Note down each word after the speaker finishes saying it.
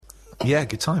Yeah,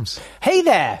 good times. Hey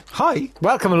there. Hi.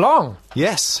 Welcome along.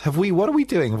 Yes. What are we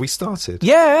doing? Have we started?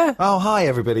 Yeah. Oh, hi,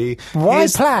 everybody. Why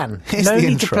plan? Here's No the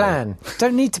need intro. to plan.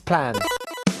 Don't need to plan.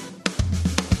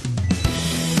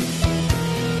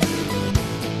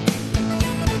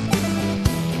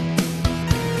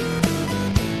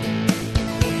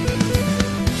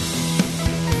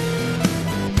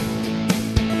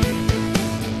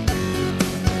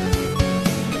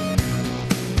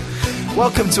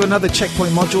 Welcome to another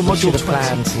Checkpoint module. Module should have 20.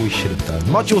 planned. We should have done.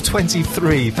 Module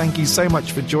 23. Thank you so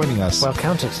much for joining us. Well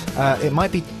counted. It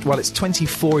might be, it's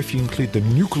 24 if you include the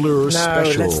nuclear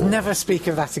special. Let's never speak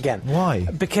of that again. Why?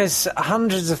 Because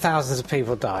hundreds of thousands of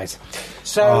people died.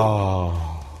 So,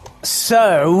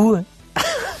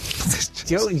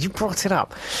 you brought it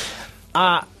up.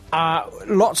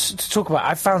 Lots to talk about.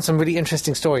 I found some really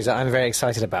interesting stories that I'm very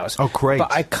excited about. Oh, great.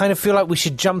 But I kind of feel like we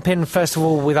should jump in, first of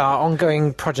all, with our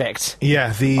ongoing project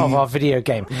Yeah, of our video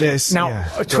game. Now,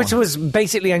 go Twitter on. was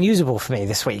basically unusable for me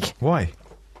this week. Why?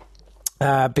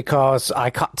 Because I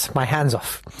cut my hands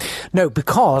off. No,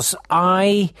 because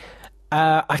I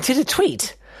did a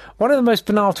tweet. One of the most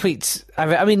banal tweets.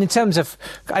 I mean, in terms of,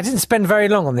 I didn't spend very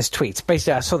long on this tweet.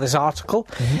 Basically, I saw this article,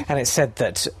 and it said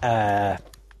that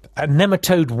a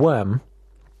nematode worm.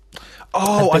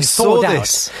 Oh, had been I saw thawed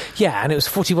this. out. Yeah, and it was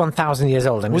 41,000 years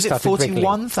old. And Was it started wriggling.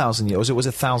 41,000 years, or was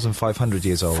it 1,500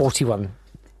 years old? 41,000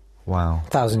 Wow.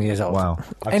 years old. Wow.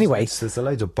 Anyway, There's a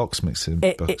load of boxes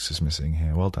missing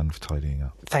here. Well done for tidying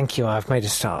up. thank you. I've made a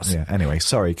start. Yeah, anyway,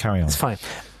 sorry, carry on. It's fine.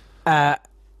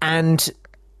 And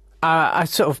I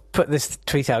sort of put this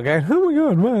tweet out going, oh my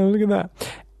God, wow, look at that.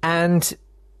 And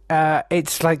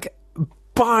it's like,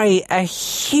 by a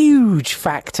huge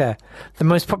factor, the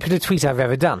most popular tweet I've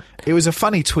ever done. It was a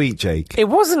funny tweet, Jake. It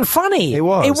wasn't funny. It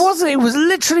was. It wasn't. It was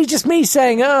literally just me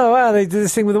saying, oh, wow, they did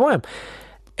this thing with the worm.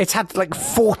 It's had like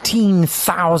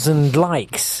 14,000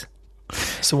 likes.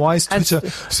 So why is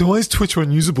Twitter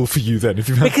unusable for you then? If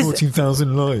you've had Because-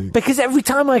 14,000 likes, Because every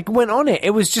time I went on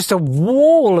it was just a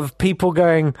wall of people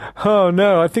going, oh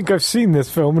no, I think I've seen this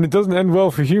film and it doesn't end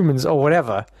well for humans or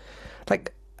whatever.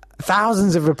 Like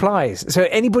thousands of replies. So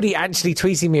anybody actually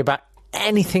tweeting me about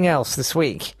anything else this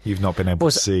week you've not been able to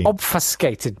was see.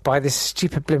 obfuscated by this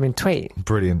stupid blooming tweet.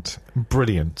 Brilliant.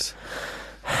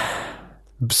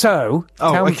 So,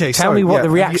 tell me sorry, what yeah. the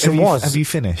reaction was. Have you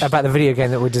finished? About the video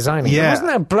game that we're designing? Yeah.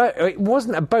 It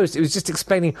wasn't a boast. It was just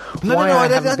explaining No, why I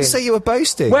haven't didn't been... say you were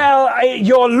boasting. Well,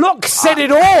 your look said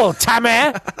it all,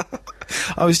 Tamer.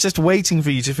 I was just waiting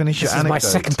for you to finish This your is my anecdote.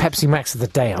 second Pepsi Max of the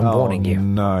day. I'm warning you.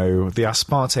 No, the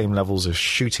aspartame levels are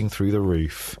shooting through the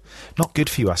roof. Not good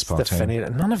for you,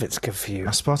 aspartame. None of it's good for you.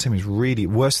 Aspartame is really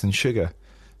worse than sugar.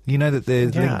 You know that the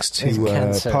links to It's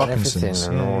cancer and Parkinson's.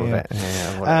 everything and all of it.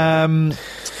 Yeah,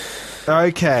 whatever.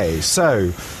 Okay,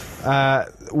 so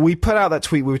we put out that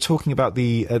tweet. We were talking about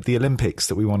the Olympics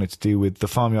that we wanted to do with the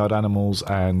farmyard animals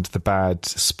and the bad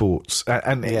sports,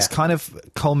 and it's kind of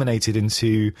culminated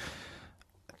into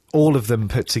all of them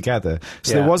put together.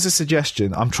 So there was a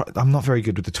suggestion. I'm not very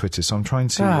good with the Twitter, so I'm trying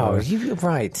to. You're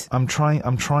right. I'm trying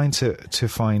to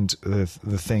find the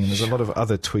thing. There's a lot of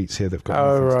other tweets here that've got.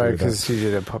 Oh, nothing to do right, with that. because you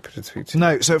did a popular tweet.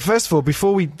 No, so first of all,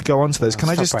 before we go on to those, can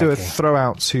I stop just do a bragging. throw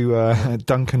out to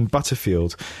Duncan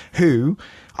Butterfield, who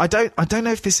I don't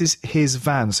know if this is his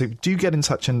van, so do get in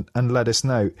touch and let us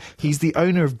know. He's the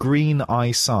owner of Green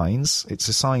Eye Signs. It's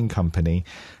a sign company,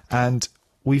 and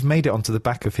we've made it onto the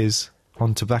back of his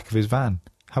van.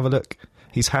 Have a look.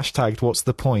 He's hashtagged "What's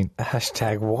the point?"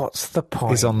 Hashtag what's the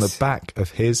point? Is on the back of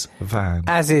his van.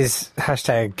 As is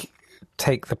hashtag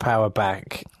take the power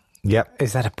back. Yep.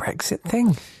 Is that a Brexit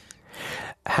thing?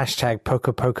 Hashtag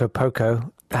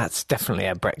Poco. That's definitely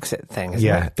a Brexit thing, isn't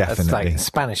Yeah, it? That's definitely. like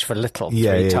Spanish for little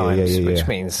Yeah, three yeah, times, yeah, which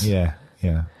means... yeah.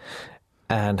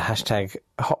 And hashtag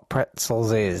hot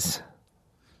pretzels is...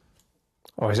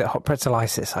 Or is it hot pretzel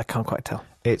ISIS? I can't quite tell.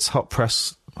 It's Hot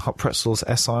Pretzels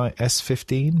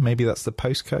S15. Maybe that's the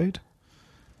postcode.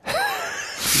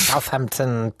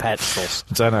 Southampton pretzels.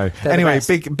 Don't know. They're the Anyway,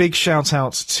 best. big shout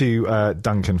out to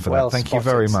Duncan for Well that. Thank you spotted.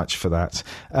 very much for that.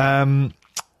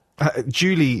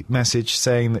 Julie messaged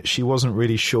saying that she wasn't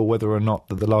really sure whether or not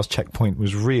that the last checkpoint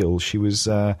was real. She was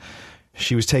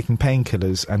taking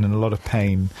painkillers and in a lot of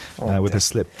pain with a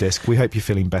slip disc. We hope you're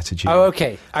feeling better, Julie. Oh,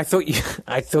 okay. I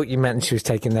thought you meant she was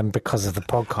taking them because of the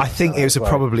podcast. I think it was Well,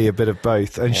 probably a bit of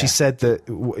both. And she Yeah. said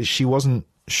that she wasn't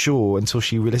sure until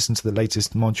she listened to the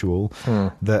latest module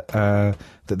that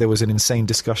there was an insane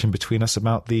discussion between us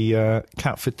about the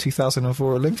Catford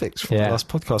 2004 Olympics from the last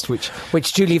podcast,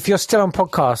 Which, Julie, if you're still on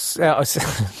podcasts,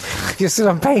 if you're still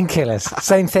on painkillers,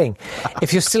 same thing.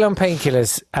 If you're still on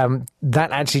painkillers,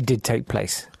 that actually did take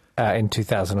place. in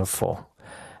 2004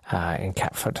 in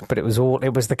Catford, but it was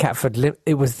the Cat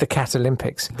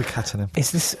Olympics. The Cat Olympics.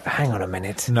 Is this? Hang on a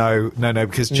minute. No,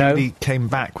 because Julie came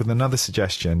back with another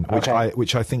suggestion,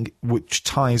 which I think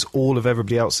ties all of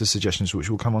everybody else's suggestions, which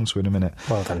we'll come on to in a minute.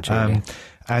 Well done, Julie.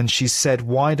 And she said,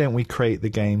 why don't we create the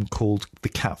game called the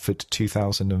Catford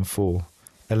 2004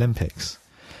 Olympics?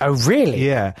 Oh, really?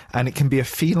 Yeah, and it can be a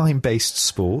feline-based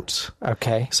sport.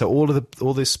 Okay. So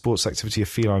all this sports activity are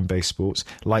feline-based sports,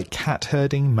 like cat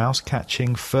herding, mouse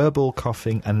catching, furball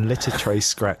coughing, and litter tray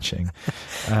scratching.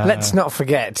 Let's not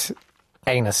forget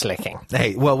anus licking.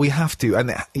 Hey, well, we have to, and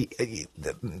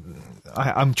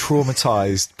I'm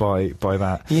traumatized by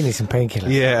that. You need some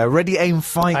painkillers. Yeah, Ready, Aim,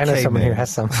 Fight. I know someone who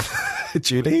has some.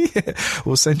 Julie,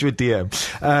 we'll send you a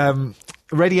DM.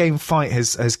 Ready, Aim, Fight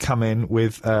has come in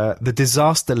with the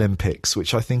Disaster Olympics,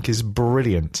 which I think is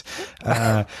brilliant,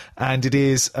 and it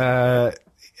is.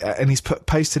 And he's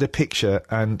posted a picture,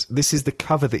 and this is the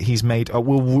cover that he's made.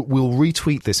 We'll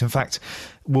retweet this. In fact,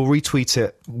 we'll retweet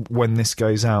it when this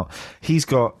goes out. He's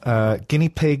got guinea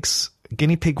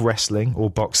pig wrestling or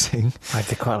boxing. I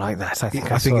did quite like that. I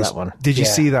think I saw that one. Did you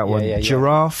see that one? Yeah.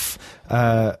 Giraffe,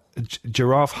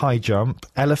 giraffe high jump,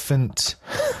 elephant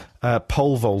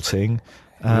pole vaulting,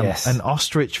 an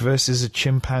ostrich versus a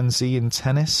chimpanzee in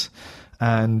tennis,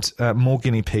 and more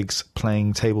guinea pigs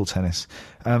playing table tennis.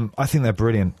 I think they're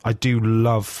brilliant. I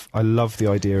love the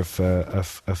idea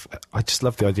I just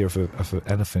love the idea of an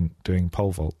elephant doing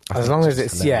pole vault. As long as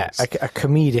it's hilarious. a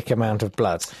comedic amount of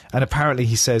blood. And apparently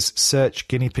he says search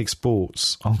guinea pig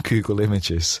sports on Google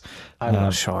Images. I'm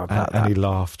not sure about that. And he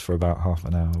laughed for about half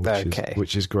an hour,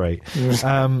 which is great.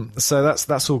 So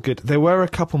that's all good. There were a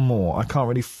couple more. I can't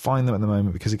really find them at the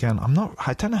moment because again,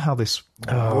 I don't know how this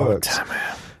works. Damn it.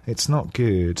 It's not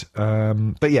good.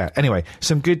 But yeah, anyway,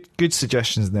 some good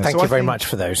suggestions in there. Thank you very much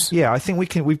for those. Yeah, I think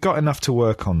we've got enough to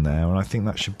work on there, and I think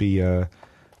that should be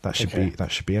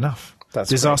enough. That's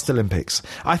Disaster Olympics.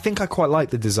 I think I quite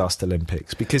like the Disaster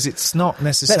Olympics because it's not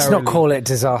necessarily. Let's not call it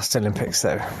Disaster Olympics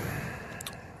though.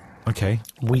 Okay.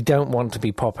 We don't want to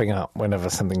be popping up whenever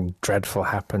something dreadful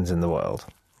happens in the world.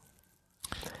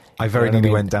 I very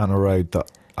nearly went down a road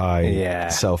that I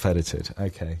self-edited.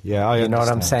 Okay. Yeah, I understand. You know what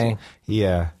I'm saying?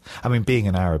 Yeah. I mean, being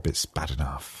an Arab, it's bad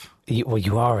enough.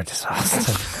 You are a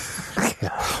disaster.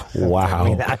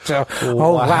 Wow.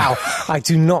 Wow. I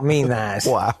do not mean that.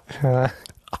 Wow.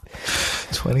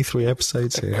 23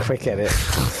 episodes here. Quick edit.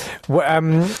 Well,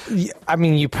 I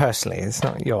mean, you personally. It's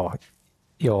not your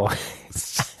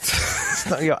it's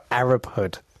not your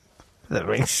Arabhood that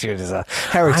makes you a disaster.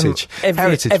 Heritage.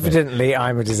 Evidently,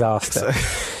 I'm a disaster.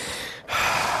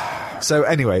 So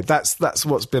anyway, that's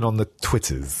what's been on the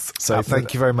Twitters. So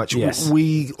thank you very much. Yes.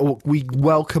 We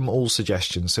welcome all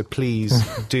suggestions. So please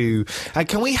do. And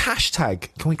can we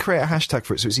create a hashtag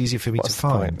for it so it's easier for me to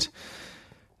find?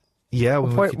 Yeah,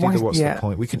 we could do the what's the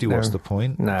point. We could do what's the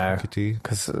point. No, we could do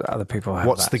because other people have.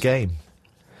 What's the game?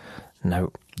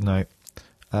 No.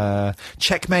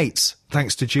 Checkmates.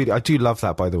 Thanks to Julie. I do love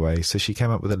that, by the way. So she came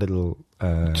up with a little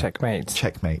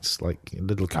checkmates, like a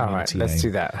little community all right, let's name.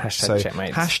 do that.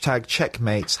 Checkmates. Hashtag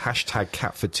checkmates. Hashtag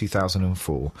Catford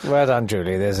 2004. Well done,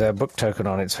 Julie. There's a book token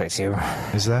on its face here.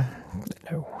 Is there?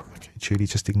 No. Okay, Julie,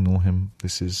 just ignore him. We'll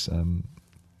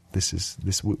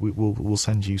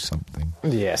send you something.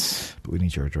 Yes, but we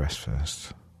need your address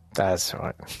first. That's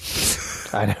right.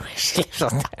 I know.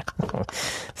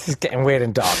 This is getting weird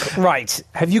and dark. Right.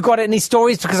 Have you got any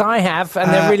stories? Because I have,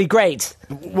 and they're really great.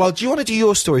 Well, do you want to do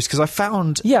your stories? Because I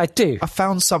found... Yeah, I do. I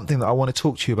found something that I want to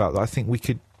talk to you about that I think we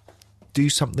could do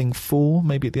something for,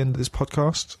 maybe at the end of this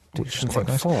podcast. Which is quite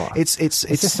nice. It's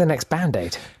is this the next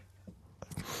Band-Aid?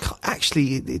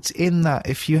 Actually, it's in that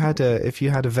if you had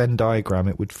a Venn diagram,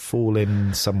 it would fall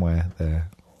in somewhere there.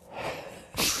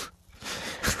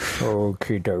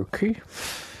 Okie dokie.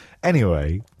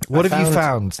 Anyway, what have you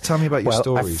found? Tell me about your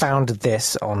stories. I found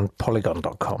this on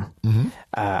Polygon.com, and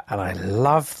I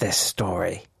love this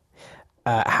story.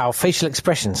 How facial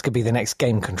expressions could be the next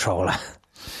game controller.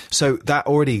 So that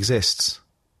already exists.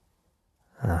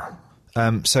 So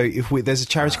there's a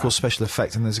charity called Special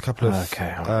Effect, and there's a couple of.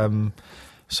 Okay.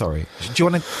 Sorry. Do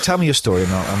you want to tell me your story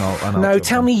and I'll No,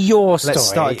 tell me your story. Let's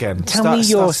start again. Tell me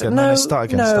your story. No, start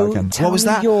again. What was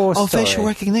that? Oh, facial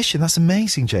recognition. That's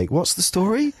amazing, Jake. What's the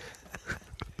story?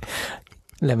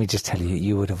 Let me just tell you,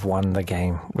 you would have won the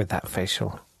game with that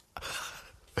facial.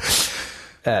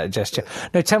 gesture.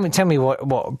 No, tell me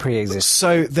what pre-exists.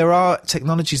 So there are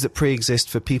technologies that pre-exist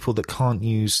for people that can't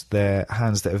use their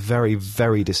hands, that are very,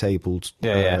 very disabled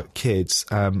kids.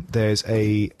 There's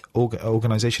a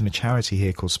organisation, a charity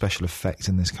here called Special Effect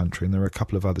in this country, and there are a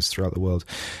couple of others throughout the world.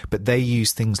 But they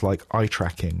use things like eye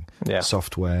tracking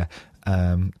software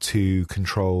to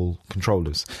control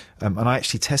controllers. And I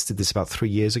actually tested this about 3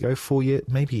 years ago, 4 years,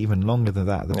 maybe even longer than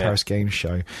that, at the Paris Games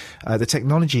Show. The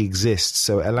technology exists,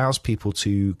 so it allows people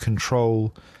to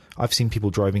control. I've seen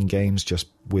people driving games just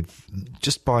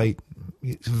by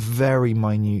very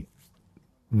minute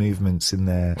movements in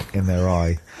their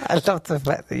eye. I love the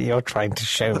fact that you're trying to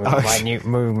show me a minute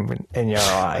movement in your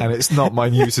eye, and it's not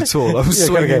minute at all. I'm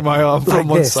swinging my arm from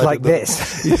one side like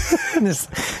this.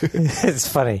 It's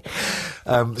funny.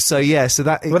 So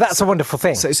that. Well, that's a wonderful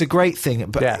thing. So it's a great thing,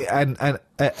 but and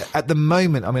at the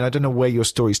moment, I mean, I don't know where your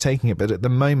story's taking it, but at the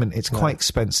moment, it's quite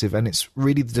expensive, and it's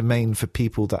really the domain for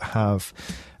people that have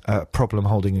a problem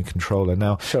holding a controller.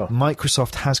 Now,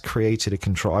 Microsoft has created a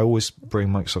control. I always bring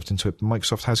Microsoft into it.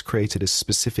 Microsoft has created a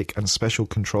specific and special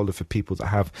controller for people that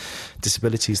have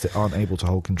disabilities that aren't able to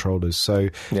hold controllers. So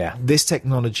this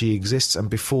technology exists, and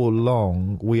before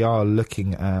long, we are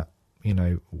looking at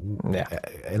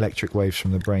electric waves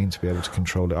from the brain to be able to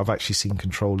control it. I've actually seen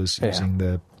controllers using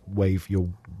the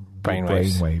brain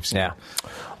waves. Yeah.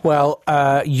 Well,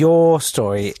 your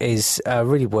story is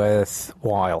really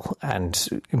worthwhile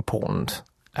and important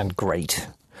and great.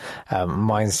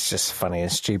 Mine's just funny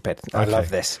and stupid. I love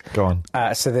this. Go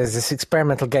on. So there's this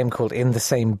experimental game called In the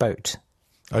Same Boat.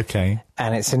 Okay.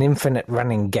 And it's an infinite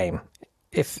running game.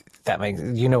 If that makes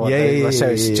what so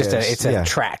it's just a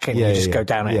track, and you just go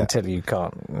down it until you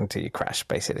crash,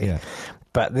 basically. Yeah.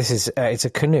 But this is it's a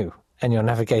canoe, and you're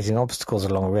navigating obstacles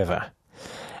along a river.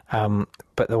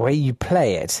 But the way you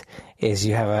play it is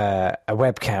you have a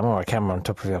webcam or a camera on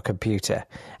top of your computer,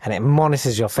 and it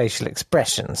monitors your facial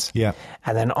expressions. Yeah.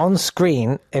 And then on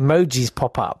screen, emojis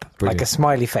pop up, like a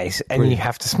smiley face, and you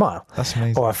have to smile. That's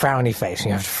amazing. Or a frowny face, and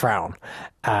you have to frown.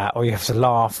 Or you have to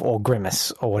laugh or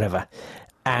grimace or whatever.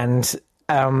 And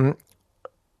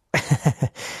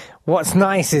what's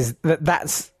nice is that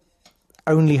that's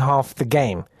only half the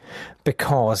game,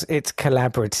 because it's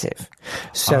collaborative.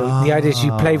 So the idea is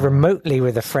you play remotely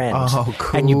with a friend,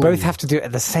 and you both have to do it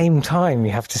at the same time.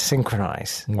 You have to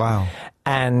synchronize. Wow.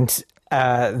 And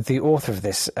the author of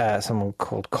this, someone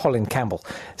called Colin Campbell,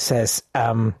 says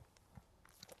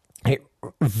it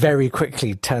very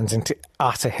quickly turns into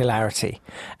utter hilarity,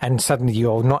 and suddenly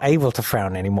you're not able to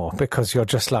frown anymore because you're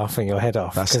just laughing your head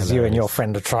off because you and your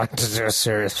friend are trying to do a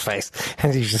serious face,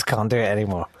 and you just can't do it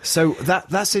anymore. So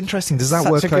that's interesting. Does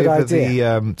that work over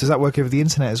the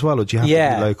internet as well, or do you have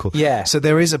to be local? Yeah. So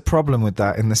there is a problem with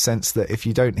that, in the sense that if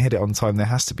you don't hit it on time, there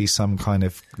has to be some kind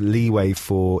of leeway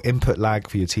for input lag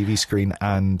for your TV screen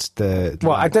and the.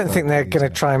 Well, I don't think they're going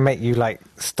to try and make you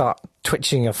start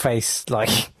twitching your face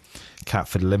like.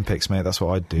 Catford Olympics, mate. That's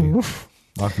what I'd do.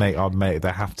 I'd make.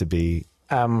 There have to be.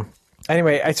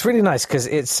 Anyway, it's really nice because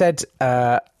it said,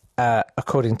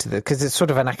 according to because it's sort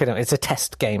of an academic. It's a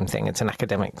test game thing. It's an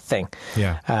academic thing.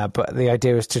 Yeah. But the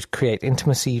idea is to create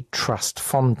intimacy, trust,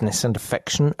 fondness, and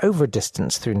affection over a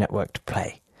distance through networked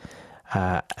play.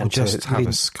 And just have a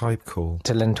Skype call.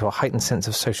 To lend to a heightened sense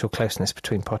of social closeness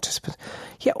between participants.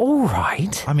 Yeah, all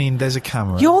right. I mean, there's a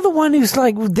camera. You're the one who's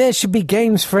like, there should be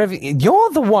games for every. You're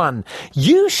the one.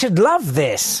 You should love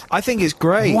this. I think it's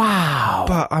great. Wow.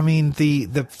 But, I mean,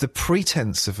 the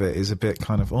pretense of it is a bit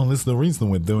kind of, this is the reason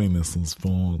we're doing this, is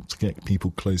to get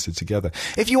people closer together.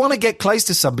 If you want to get close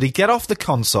to somebody, get off the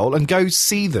console and go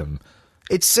see them.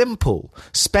 It's simple.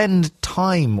 Spend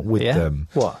time with them.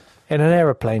 What? In an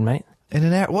aeroplane, mate?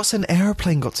 What's an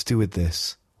aeroplane got to do with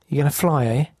this? You're going to fly,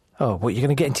 eh? Oh, what, you're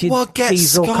going to get into your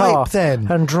diesel Skype, car then.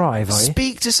 And drive, are you?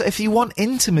 Speak to... If you want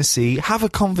intimacy, have a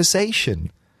conversation.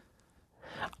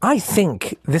 I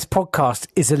think this podcast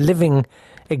is a living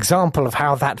example of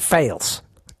how that fails.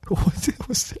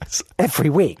 What's this? Every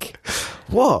week.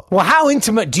 What? Well, how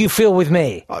intimate do you feel with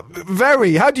me?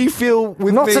 Very. How do you feel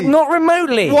with me? Not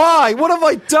remotely. Why? What have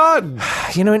I done?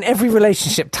 You know, in every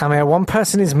relationship, Tamir, one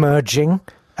person is merging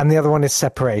and the other one is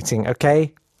separating,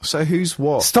 okay? So who's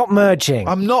what? Stop merging.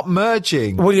 I'm not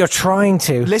merging. Well, you're trying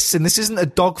to. Listen, this isn't a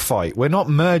dogfight. We're not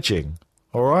merging,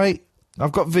 all right?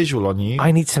 I've got visual on you.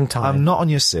 I need some time. I'm not on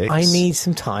your 6. I need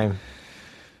some time.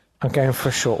 I'm going for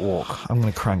a short walk. I'm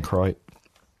going to crank right.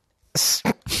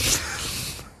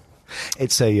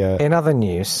 It's a... in other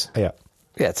news... Yeah.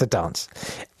 Yeah, it's a dance.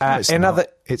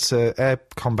 It's a air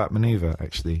combat manoeuvre,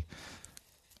 actually.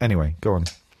 Anyway, go on.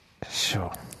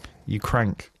 Sure. You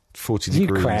crank 40 You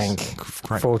degrees. crank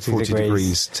 40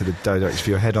 degrees to the direction. If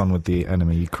you're head on with the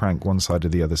enemy, you crank one side or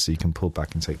the other so you can pull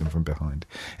back and take them from behind.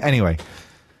 Anyway,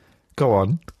 go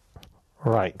on.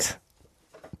 Right.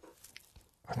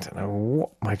 I don't know what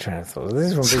my train of thought.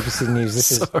 This is from BBC News.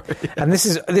 This is, and this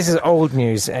is old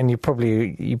news, and you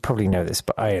probably know this,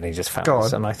 but I only just found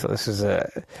this, and I thought this was one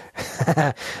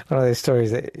of those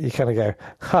stories that you kind of go,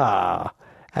 ha,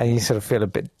 and you sort of feel a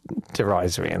bit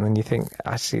derisory, and then you think,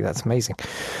 actually, that's amazing.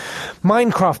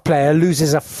 Minecraft player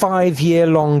loses a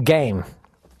 5-year-long game.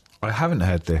 I haven't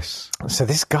heard this. So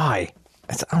this guy,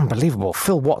 it's unbelievable.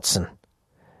 Phil Watson,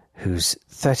 who's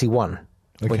 31.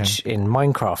 Okay. Which in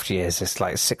Minecraft years is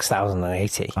like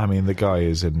 6,080. I mean, the guy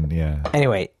is in, yeah.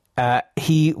 Anyway,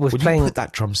 he was Would playing. you put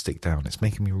that drumstick down? It's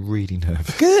making me really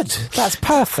nervous. Good. That's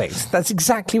perfect. That's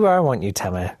exactly where I want you,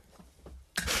 Tamer.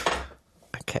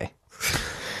 Okay.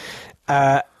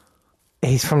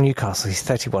 He's from Newcastle. He's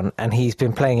 31, and he's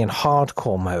been playing in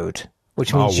hardcore mode,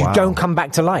 which means you don't come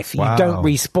back to life. You don't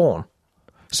respawn.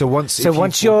 So once you're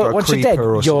dead,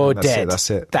 you're dead. That's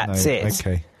it. That's it.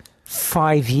 Okay.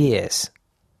 5 years.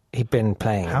 He'd been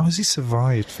playing. How has he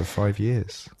survived for 5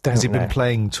 years? Has he been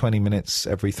playing 20 minutes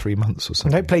every 3 months or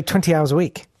something? No, he played 20 hours a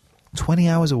week. 20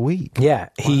 hours a week? Yeah.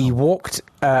 He walked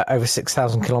over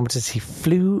 6,000 kilometres. He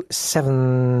flew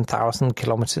 7,000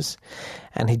 kilometres.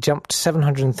 And he jumped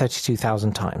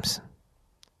 732,000 times.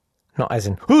 Not as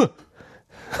in,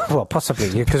 well,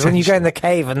 possibly, because when you go in the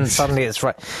cave and suddenly it's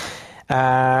right.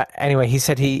 Anyway, he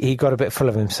said he got a bit full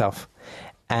of himself.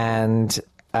 And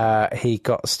he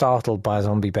got startled by a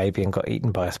zombie baby and got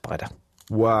eaten by a spider.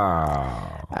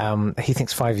 Wow. He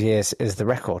thinks 5 years is the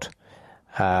record.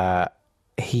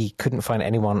 He couldn't find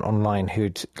anyone online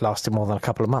who'd lasted more than a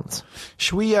couple of months.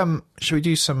 Should we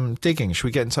do some digging? Should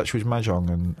we get in touch with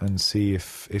Mahjong and see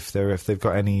if they've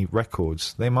got any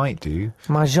records? They might do.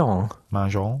 Mahjong?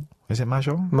 Is it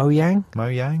Mahjong?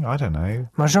 Mojang? I don't know.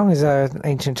 Mahjong is an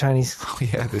ancient Chinese... Oh,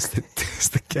 yeah, there's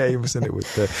the game, isn't it,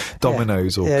 with the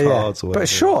dominoes or cards or whatever. But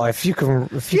sure, if you can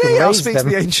raise I'll speak to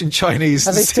the ancient Chinese.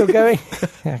 Are they still going?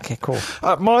 Yeah, okay, cool.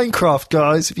 Minecraft,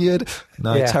 guys, have you heard?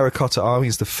 No, Terracotta Army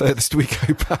is the furthest we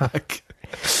go back.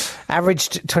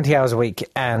 Averaged 20 hours a week,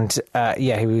 and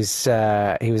he was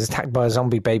attacked by a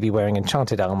zombie baby wearing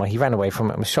enchanted armour. He ran away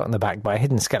from it and was shot in the back by a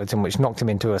hidden skeleton, which knocked him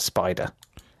into a spider.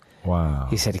 Wow.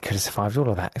 He said he could have survived all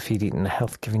of that if he'd eaten a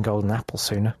health-giving golden apple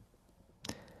sooner.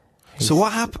 So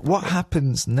what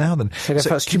happens now then? So they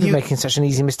felt stupid making such an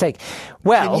easy mistake.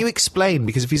 Well, can you explain?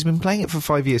 Because if he's been playing it for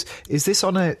 5 years, is this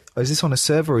on a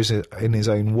server or is it in his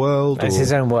own world? It's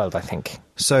his own world, I think.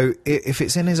 So if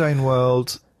it's in his own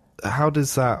world, how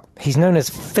does that... He's known as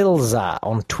Philza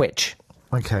on Twitch.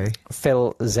 Okay.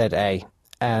 Phil Z-A.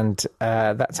 And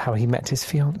that's how he met his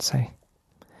fiancée,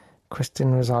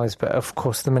 Kristen Rosales. But of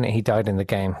course, the minute he died in the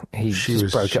game, he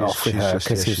just broke it off with her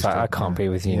because he was like, I can't be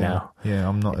with you now. Yeah,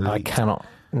 I'm not elite. I cannot.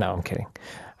 No, I'm kidding.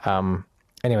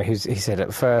 Anyway, he said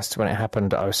at first when it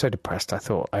happened, I was so depressed, I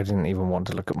thought I didn't even want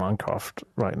to look at Minecraft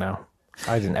right now.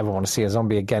 I didn't ever want to see a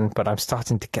zombie again, but I'm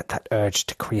starting to get that urge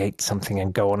to create something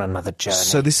and go on another journey.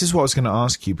 So this is what I was going to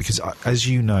ask you, because as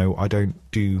you know, I don't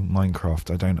do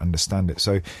Minecraft. I don't understand it.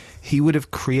 So he would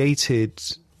have created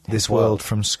this world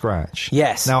from scratch.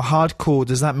 Yes. Now, hardcore,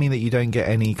 does that mean that you don't get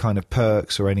any kind of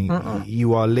perks or any...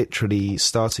 You are literally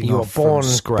starting off from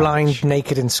scratch. You are born blind,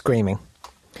 naked and screaming.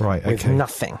 Right, okay. With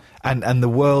nothing. And the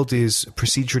world is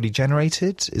procedurally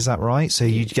generated, is that right? So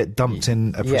you get dumped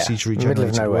in a procedurally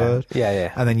generated world.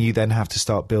 Yeah. And then you then have to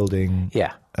start building a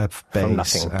base. From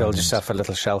nothing. Build yourself a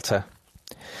little shelter.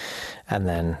 And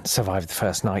then survive the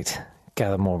first night.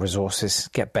 Gather more resources.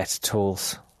 Get better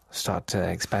tools. Start to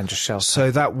expand your shelter. So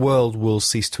that world will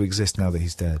cease to exist now that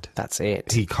he's dead. That's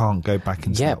it. He can't go back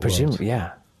into that world. Presumably,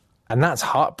 yeah. And that's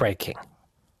heartbreaking.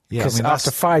 Yeah, because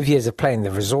after 5 years of playing,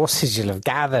 the resources you'll have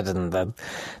gathered and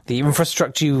the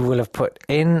infrastructure you will have put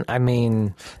in, I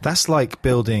mean... That's like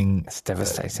building... It's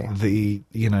devastating. The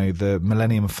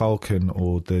Millennium Falcon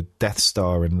or the Death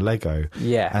Star in Lego.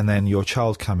 Yeah. And then your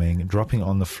child coming, dropping it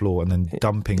on the floor and then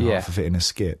dumping half of it in a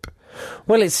skip.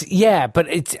 Well, I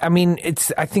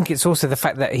think it's also the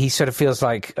fact that he sort of feels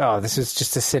like, oh, this is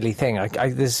just a silly thing.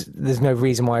 There's no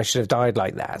reason why I should have died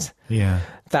like that. Yeah.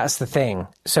 That's the thing.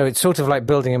 So it's sort of like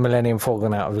building a Millennium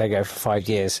Falcon out of Lego for 5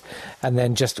 years and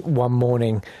then just one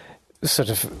morning sort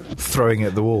of... throwing it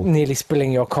at the wall. Nearly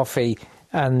spilling your coffee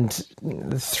and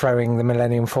throwing the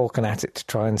Millennium Falcon at it to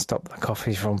try and stop the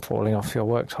coffee from falling off your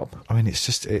worktop. I mean, it's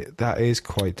just... that is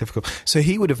quite difficult. So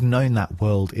he would have known that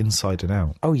world inside and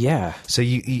out. Oh, yeah. So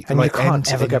you can't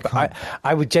ever go back.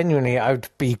 I would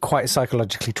be quite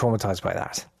psychologically traumatized by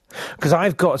that. Because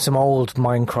I've got some old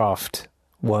Minecraft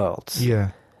worlds.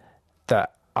 Yeah.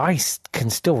 that I can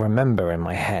still remember in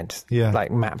my head, Yeah.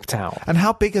 like mapped out. And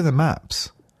how big are the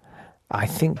maps? I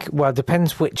think, well, it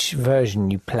depends which version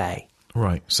you play.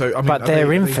 Right. So I mean, But they're are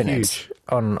they infinite huge?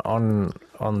 on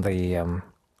the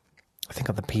I think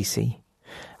on the PC,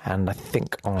 and I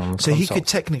think on So he console. could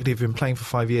technically have been playing for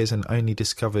 5 years and only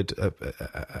discovered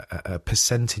a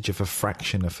percentage of a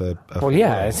fraction of a. Of Well, a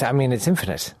yeah, world. it's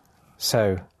infinite.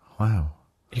 So Wow.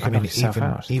 you can knock yourself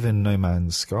out. Even No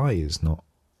Man's Sky is not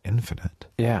infinite.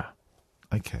 Yeah.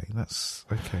 Okay, that's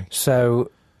okay.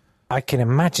 So I can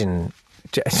imagine.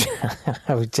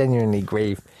 I would genuinely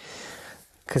grieve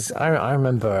because I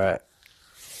remember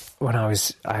when I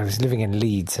was living in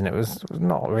Leeds, and it was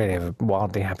not really a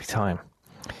wildly happy time.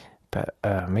 But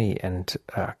me and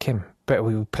Kim, but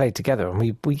we played together, and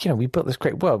we built this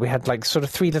great world. We had like sort of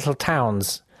 3 little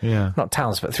towns, Yeah. not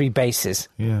towns, but 3 bases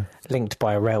Yeah. linked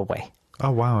by a railway,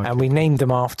 Oh wow. Okay. and we named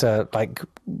them after like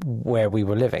where we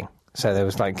were living. So there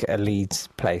was like a Leeds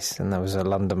place, and there was a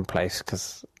London place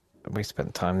because we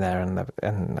spent time there.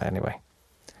 And anyway,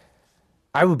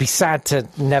 I would be sad to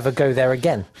never go there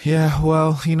again. Yeah.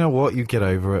 Well, you know what? You get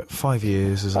over it. 5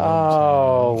 years is a long time.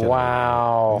 Oh, You get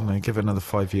wow. over it. You know, give it another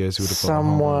 5 years. You would have got a whole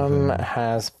lot of Someone it.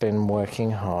 has been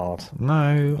working hard.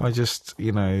 No, I just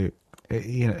it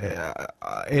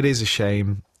is a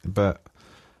shame, but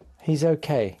He's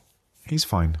okay. he's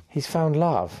fine. He's found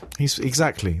love. He's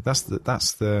exactly. That's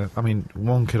the. I mean,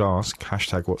 one could ask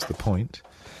hashtag what's the point?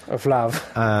 Of love.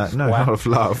 No, Wow. not of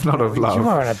love. Not of love. You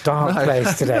are in a dark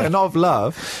place today. Not of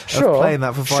love. Sure. Of playing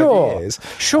that for 5 Sure. years.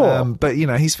 Sure. But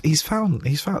he's found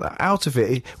that out of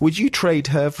it. Would you trade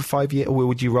her for 5 years, or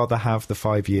would you rather have the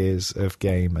 5 years of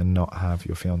game and not have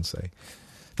your fiance?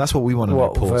 That's what we want to know.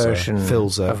 What Paul's version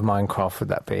Philza. of Minecraft would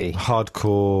that be?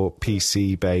 Hardcore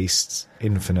PC based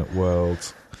infinite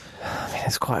world. I mean,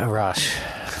 it's quite a rush.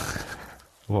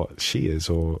 What she is,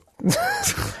 or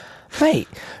Mate,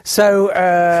 so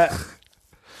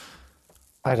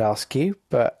I'd ask you,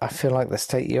 but I feel like the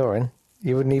state you're in,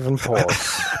 you wouldn't even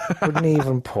pause. Wouldn't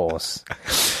even pause.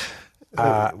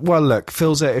 well, look,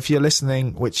 Philza, if you're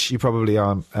listening, which you probably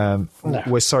aren't, No.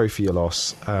 we're sorry for your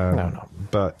loss. No.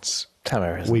 But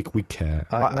Tamer isn't. we care.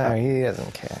 No, he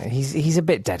doesn't care. He's a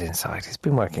bit dead inside. He's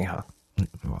been working hard,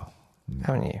 Well,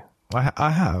 haven't you? I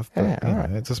have, but Yeah, you know,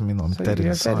 alright. it doesn't mean that I'm So dead you're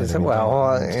inside. dead inside. I mean,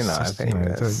 Well, it's you know, I just, think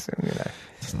it that's, you know.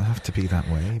 doesn't have to be that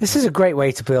way. This is a great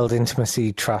way to build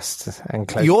intimacy, trust, and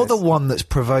closeness. You're the one that's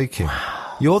provoking.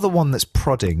 You're the one that's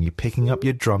prodding. You're picking up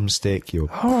your drumstick.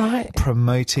 You're All right.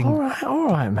 promoting All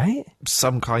right, mate.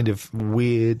 some kind of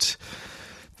weird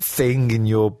thing in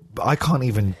your. I can't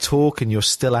even talk, and you're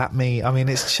still at me. I mean,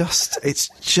 it's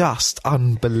just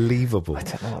unbelievable. I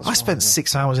don't know what's I wrong spent with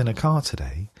 6 hours in a car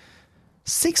today.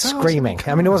 6 hours Screaming. in a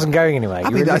car. I mean, it wasn't going anywhere. I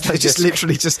You mean, were I just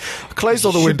literally just closed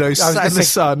all the windows, I was sat in gonna the say-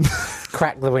 sun.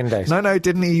 crack the windows. No,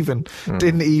 didn't even.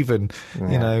 You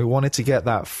Yeah. know, wanted to get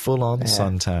that full-on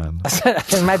suntan.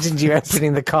 I imagined you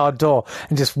opening the car door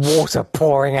and just water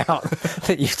pouring out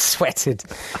that you'd sweated.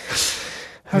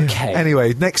 Okay.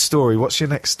 Anyway, next story. What's your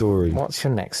next story? What's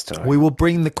your next story? We will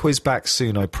bring the quiz back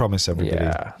soon, I promise everybody.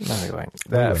 Yeah. No, we won't.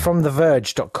 won't. From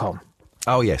TheVerge.com.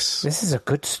 Oh, yes. This is a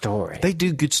good story. They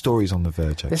do good stories on The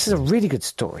Verge, actually. This is a really good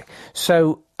story.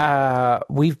 So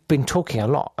we've been talking a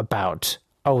lot about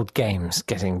old games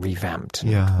getting revamped,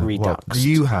 and well, reduxed.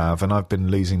 you have, and I've been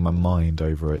losing my mind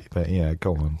over it. But yeah,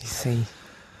 go on. See?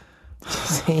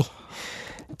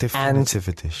 Definitive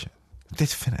Edition.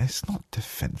 It's not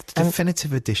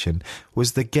Definitive Edition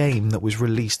was the game that was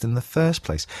released in the first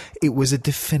place. It was a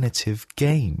definitive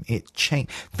game. It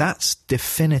changed. That's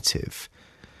definitive.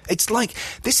 It's like,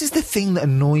 this is the thing that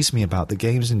annoys me about the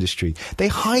games industry. They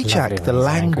hijack Lovely the when he's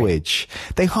language.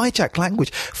 They hijack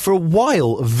language. For a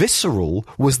while, visceral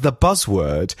was the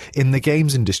buzzword in the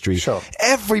games industry. Sure.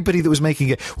 Everybody that was making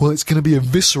it, well, it's going to be a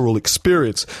visceral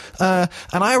experience. And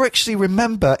I actually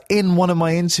remember in one of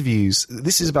my interviews,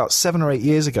 this is about 7 or 8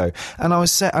 years ago, and I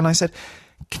said,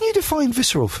 can you define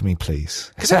visceral for me, please?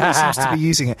 Because everyone seems to be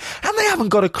using it. And they haven't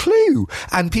got a clue.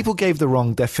 And people gave the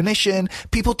wrong definition.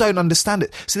 People don't understand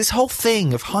it. So this whole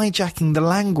thing of hijacking the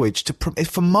language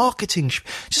for marketing,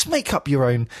 just make up your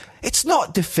own. It's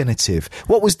not definitive.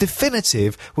 What was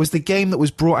definitive was the game that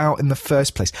was brought out in the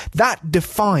first place. That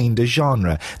defined a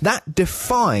genre. That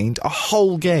defined a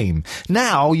whole game.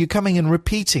 Now you're coming and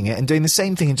repeating it and doing the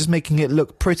same thing and just making it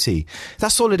look pretty.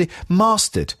 That's all it is.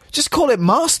 Mastered. Just call it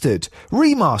mastered.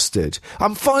 Remastered.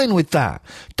 I'm fine with that.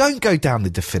 Don't go down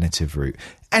the definitive route.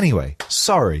 Anyway,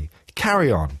 sorry.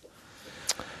 Carry on.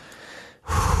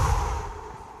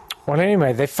 Well,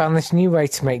 anyway, they found this new way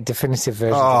to make definitive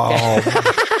versions of games.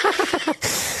 Oh,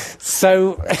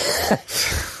 So,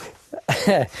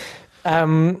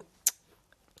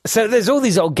 So there's all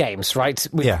these old games, right?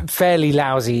 With Yeah. fairly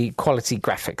lousy quality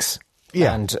graphics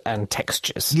Yeah. and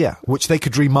textures. Yeah, which they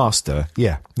could remaster.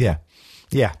 Yeah.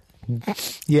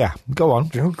 Go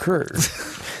on. Okay.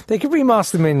 They could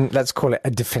remaster them in, let's call it, a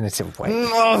definitive way.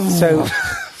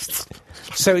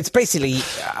 So it's basically,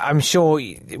 I'm sure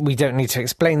we don't need to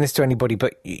explain this to anybody,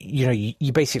 but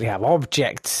you basically have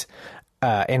objects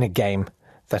in a game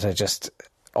that are just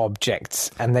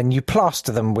objects, and then you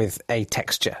plaster them with a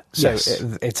texture. So Yes.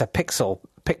 it's a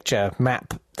picture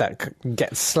map that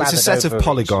gets slathered. It's a set over of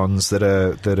polygons that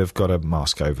have got a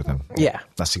mask over them. Yeah,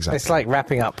 That's exactly. It's like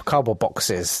wrapping up cardboard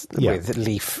boxes with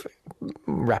leaf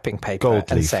wrapping paper Gold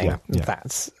and leaf, saying yeah.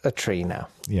 that's a tree now.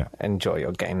 Yeah. Enjoy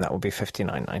your game. That will be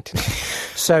 $59.99.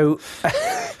 So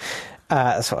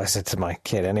that's what I said to my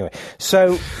kid anyway.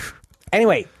 So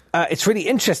anyway, it's really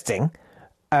interesting.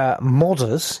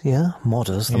 Modders, the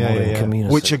modding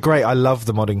community. Which are great. I love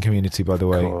the modding community, by the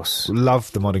way. Of course. Love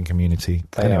the modding community.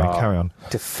 They Anyway, are carry on.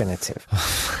 definitive.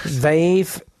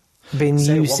 They've been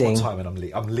using. and I'm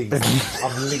leaving. I'm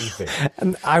leaving.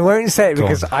 And I won't say it Go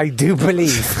because on. I do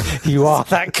believe you are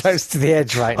that close to the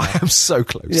edge right now. I am so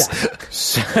close. Yeah.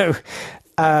 So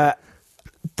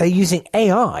they're using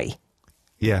AI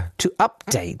Yeah. to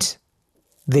update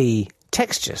the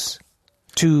textures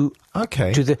to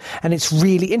Okay. and it's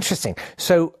really interesting.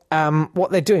 So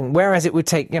what they're doing, whereas it would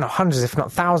take hundreds, if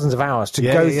not thousands, of hours to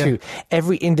go through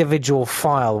every individual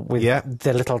file with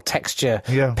the little texture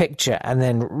picture and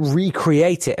then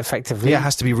recreate it effectively. Yeah, it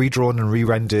has to be redrawn and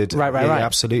re-rendered. Right. Yeah,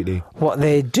 absolutely. What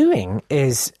they're doing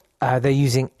is they're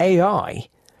using AI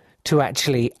to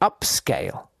actually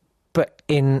upscale, but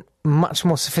in much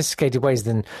more sophisticated ways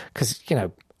than, because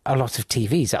a lot of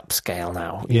TVs upscale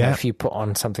now. You know, if you put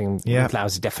on something with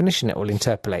lousy definition, it will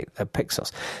interpolate the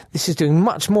pixels. This is doing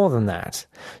much more than that.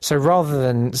 So rather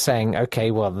than saying, okay,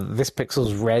 well, this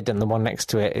pixel's red and the one next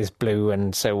to it is blue,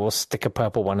 and so we'll stick a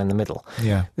purple one in the middle.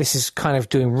 Yeah. This is kind of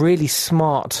doing really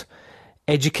smart,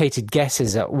 educated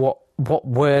guesses at what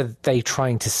were they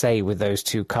trying to say with those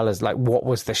two colours? Like, what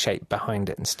was the shape behind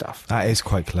it and stuff? That is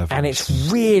quite clever. And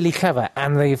it's really clever.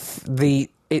 And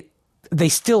they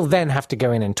still then have to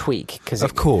go in and tweak because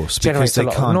of course, generates a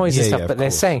lot of noise and stuff. of But they're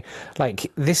course. saying,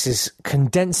 like, this is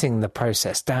condensing the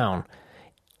process down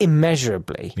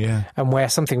immeasurably. Yeah. And where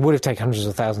something would have taken hundreds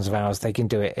of thousands of hours, they can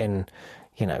do it in,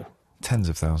 Tens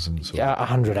of thousands.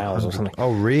 100 hours or something.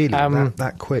 Oh, really?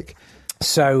 That quick?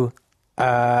 So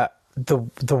the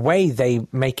way they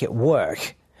make it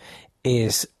work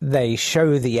is they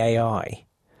show the AI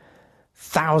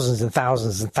thousands and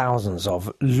thousands and thousands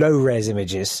of low-res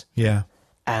images Yeah.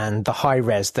 and the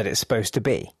high-res that it's supposed to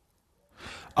be.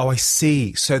 Oh, I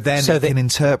see. So then it can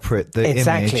interpret the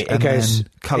Exactly. image and then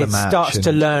colour match. It starts to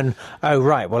and- learn, oh,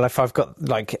 right, well, if I've got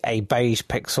like a beige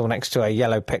pixel next to a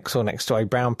yellow pixel next to a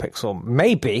brown pixel,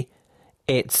 maybe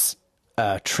it's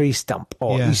a tree stump.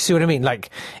 Or you see what I mean? Like,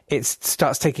 it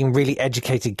starts taking really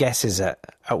educated guesses at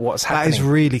what's happening. That is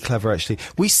really clever, actually.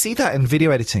 We see that in video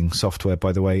editing software,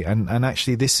 by the way, and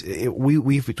actually,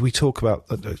 we talk about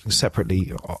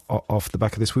separately off the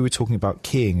back of this. We were talking about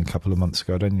keying a couple of months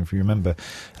ago. I don't know if you remember,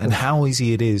 and how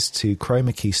easy it is to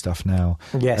chroma key stuff now,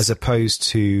 as opposed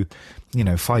to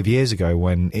 5 years ago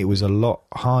when it was a lot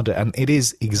harder. And it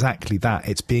is exactly that.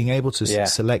 It's being able to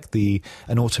select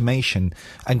an automation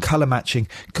and color matching.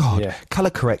 God, color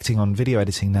correcting on video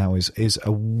editing now is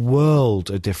a world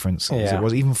of difference as it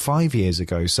was even 5 years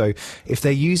ago. So if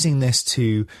they're using this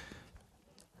to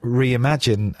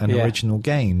reimagine an original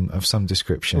game of some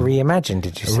description. Reimagine,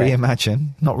 did you say? Reimagine,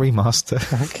 not remaster.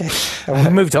 Okay. We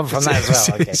moved on from that as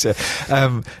well.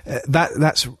 Okay.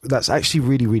 That's actually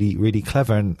really, really, really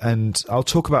clever. And I'll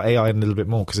talk about AI in a little bit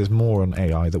more because there's more on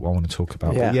AI that I want to talk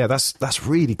about. Yeah. But that's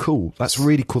really cool. That's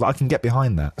really cool. I can get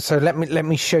behind that. So let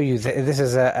me show you. This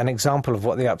is an example of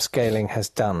what the upscaling has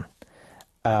done.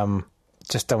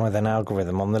 Just done with an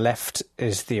algorithm. On the left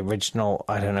is the original.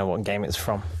 I don't know what game it's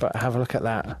from, but have a look at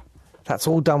that. That's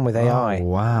all done with AI. Oh,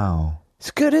 wow.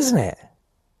 It's good, isn't it?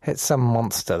 It's some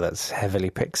monster that's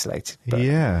heavily pixelated. But,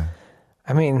 yeah.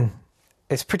 I mean,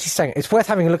 it's pretty stunning. It's worth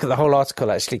having a look at the whole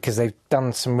article, actually, because they've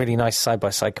done some really nice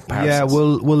side-by-side comparisons. Yeah,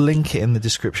 we'll link it in the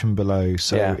description below.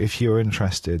 So if you're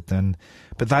interested, then...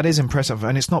 But that is impressive,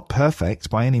 and it's not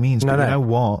perfect by any means. But you know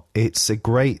what? It's a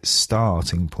great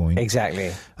starting point.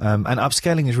 Exactly. And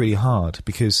upscaling is really hard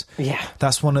because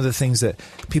that's one of the things that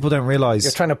people don't realise.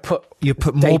 You're trying to put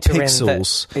more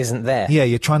pixels that isn't there. Yeah,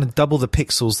 you're trying to double the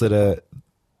pixels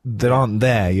that aren't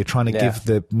there. You're trying to give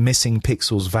the missing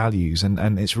pixels values,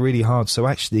 and it's really hard. So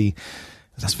actually,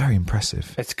 that's very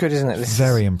impressive. It's good, isn't it?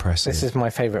 Very impressive. This is my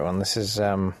favourite one. This is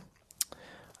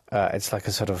it's like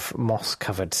a sort of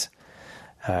moss-covered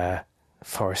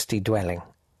foresty dwelling.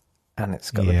 And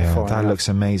it's got the before that and looks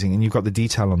amazing. And you've got the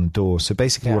detail on the door. So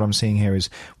basically what I'm seeing here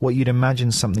is what you'd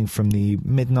imagine something from the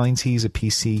mid-90s, a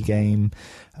PC game.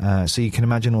 So you can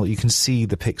imagine you can see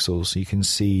the pixels, so you can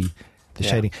see the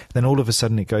shading. Then all of a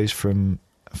sudden it goes from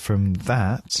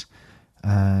that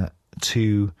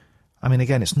to, I mean,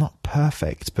 again, it's not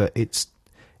perfect, but it's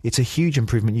a huge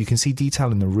improvement. You can see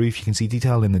detail in the roof, you can see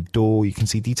detail in the door, you can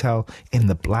see detail in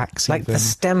the blacks, like even. the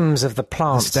stems of the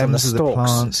plants, the stems and the of stalks. the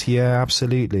plants. Yeah,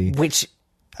 absolutely.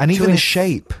 And even the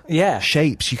shape. Yeah,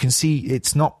 shapes. You can see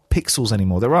it's not pixels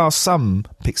anymore. There is some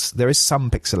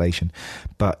pixelation,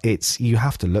 but you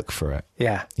have to look for it.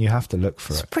 Yeah, you have to look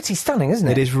for it. It's pretty stunning, isn't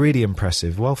it? It is really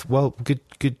impressive. Well, good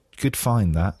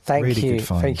find that. Thank really you. Good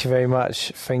find. Thank you very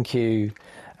much. Thank you.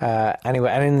 Anyway,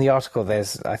 and in the article, I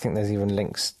think there's even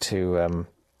links to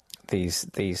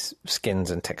these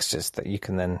skins and textures that you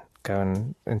can then go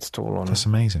and install on. That's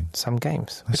amazing. Some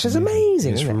games, which is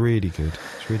amazing. It's really good.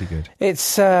 It's really good.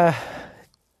 It's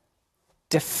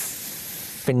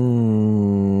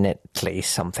definitely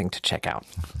something to check out.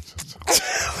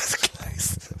 That was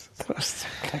close. That was so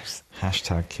close.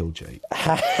 Hashtag kill Jake.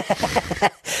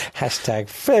 Hashtag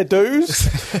fair dues.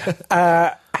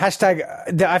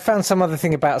 Hashtag, I found some other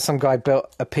thing about some guy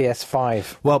built a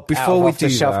PS5. Well, before we do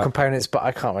off-the-shelf that, components, but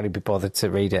I can't really be bothered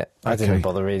to read it. I didn't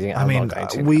bother reading it. I mean,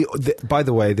 by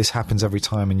the way, this happens every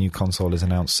time a new console is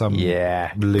announced. Some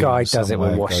guy does it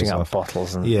with washing up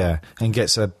bottles and and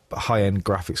gets a high-end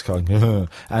graphics card,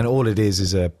 and all it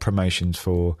is a promotion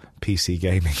for PC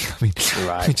gaming. I mean,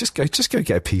 just go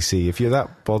get a PC if you're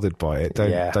that bothered by it.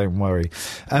 Don't worry.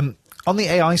 On the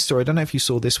AI story, I don't know if you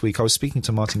saw this week, I was speaking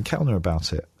to Martin Kellner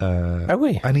about it.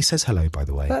 And he says hello, by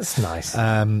the way. That's nice.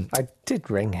 I did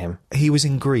ring him. He was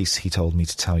in Greece. He told me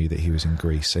to tell you that he was in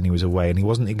Greece and he was away and he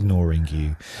wasn't ignoring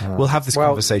you. We'll have this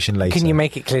conversation later. Can you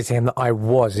make it clear to him that I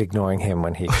was ignoring him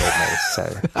when he called me?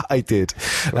 So I did.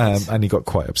 And he got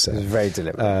quite upset. It was very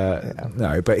deliberate.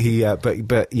 No, but he,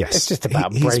 but yes. It's just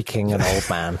about breaking an old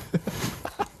man.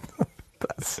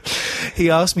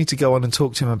 He asked me to go on and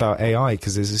talk to him about AI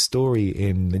because there's a story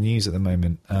in the news at the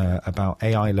moment about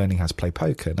AI learning how to play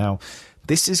poker. Now,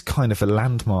 this is kind of a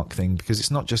landmark thing because it's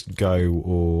not just Go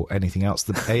or anything else.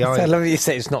 The AI. I love that you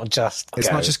say it's not just Go.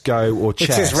 It's not just Go or chess.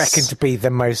 Which is reckoned to be the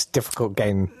most difficult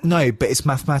game. No, but it's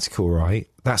mathematical, right?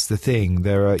 That's the thing.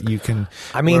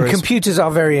 Computers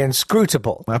are very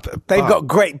inscrutable. They've got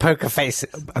great poker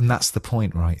faces. And that's the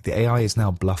point, right? The AI is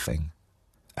now bluffing.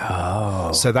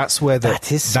 Oh, so that's where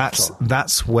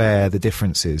that's where the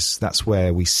difference is. That's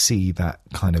where we see that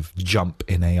kind of jump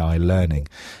in AI learning,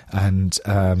 and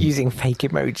using fake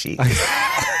emojis.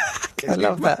 I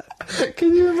love that.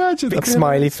 Can you imagine? Big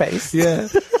smiley face. Yeah,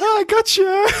 I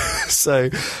gotcha. So,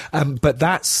 but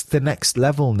that's the next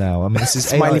level now. I mean, this is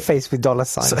smiley AI. Face with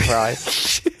 $ for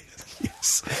eyes.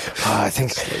 Yes. I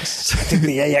think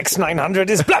the AX900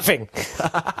 is bluffing.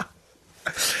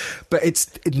 But it's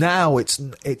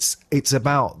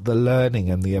about the learning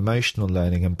and the emotional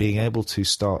learning and being able to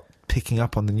start picking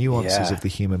up on the nuances of the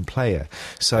human player.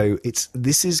 So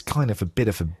this is kind of a bit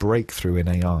of a breakthrough in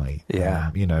AI.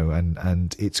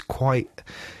 And it's quite,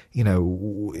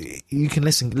 you can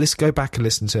listen. Let's go back and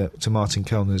listen to Martin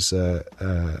Kellner's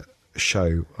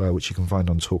show, which you can find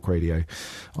on Talk Radio,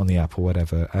 on the app or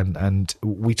whatever. And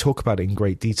we talk about it in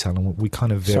great detail, and we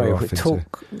kind of veer off into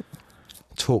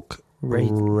Talk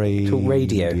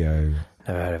Radio.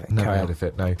 Never heard of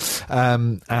it, no.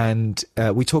 And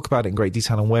we talk about it in great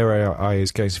detail on where AI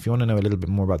is going. So if you want to know a little bit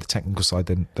more about the technical side,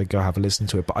 then go have a listen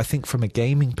to it. But I think from a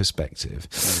gaming perspective,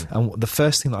 and the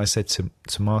first thing that I said to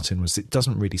Martin was, it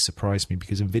doesn't really surprise me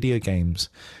because in video games,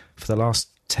 for the last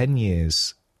 10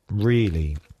 years,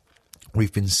 really,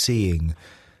 we've been seeing,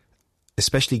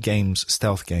 especially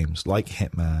stealth games like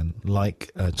Hitman,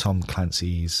 like Tom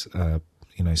Clancy's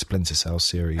Splinter Cell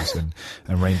series and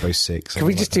Rainbow Six. Can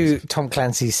we just do Tom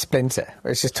Clancy's Splinter?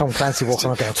 Where it's just Tom Clancy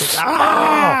walking on going,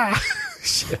 ah!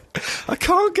 I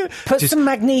can't get... Put some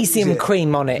magnesium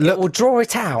cream on it. It will draw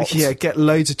it out. Yeah, get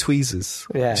loads of tweezers.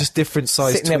 Yeah. Just different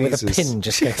sized tweezers. Sitting there with a pin,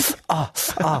 just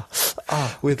going,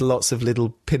 with lots of little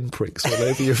pinpricks all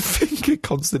over your finger,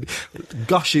 constantly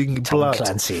gushing blood. Tom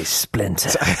Clancy's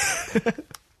Splinter.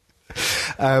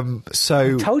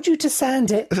 So... I told you to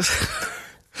sand it.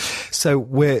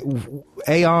 So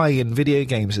AI in video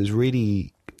games has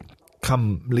really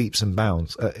come leaps and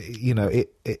bounds.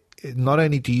 It not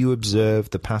only do you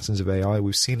observe the patterns of AI,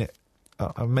 we've seen it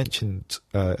I mentioned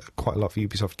quite a lot of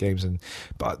Ubisoft games,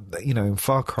 but in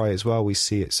Far Cry as well we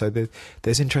see it. So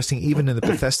there's interesting, even in the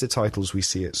Bethesda titles we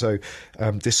see it. So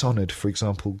Dishonored, for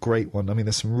example, great one. I mean,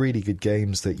 there's some really good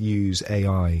games that use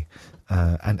AI.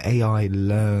 And AI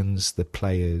learns the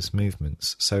player's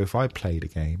movements. So if I played a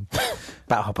game...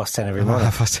 About 10:30 every morning.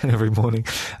 10:30 every morning.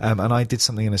 And I did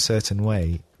something in a certain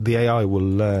way, the AI will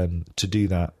learn to do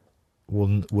that.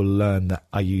 Will learn that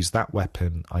I use that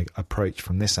weapon, I approach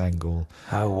from this angle.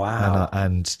 Oh, wow.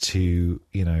 And to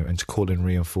call in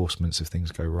reinforcements if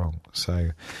things go wrong. So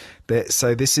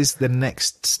this is the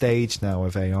next stage now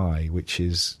of AI, which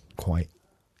is quite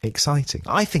exciting.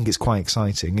 I think it's quite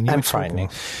exciting. And frightening.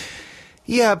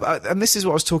 Yeah, and this is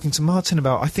what I was talking to Martin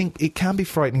about. I think it can be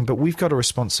frightening, but we've got a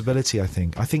responsibility, I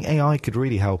think. I think AI could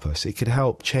really help us. It could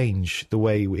help change the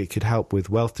way it could help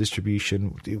with wealth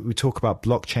distribution. We talk about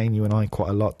blockchain, you and I, quite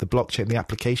a lot. The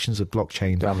applications of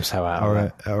blockchain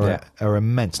are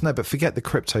immense. No, but forget the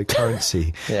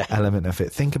cryptocurrency element of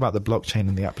it. Think about the blockchain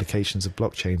and the applications of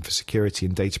blockchain for security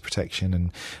and data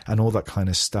protection and all that kind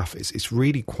of stuff. It's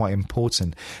really quite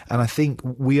important. And I think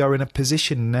we are in a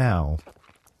position now,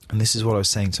 and this is what I was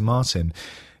saying to Martin,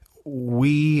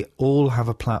 we all have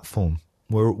a platform.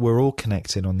 We're all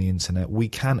connected on the internet. We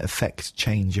can affect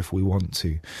change if we want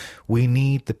to. We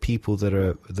need the people that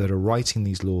are writing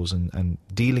these laws and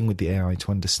dealing with the AI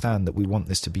to understand that we want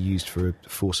this to be used for a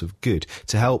force of good,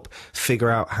 to help figure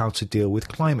out how to deal with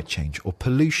climate change or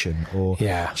pollution or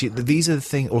these are the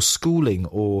things, or schooling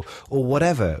or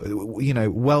whatever,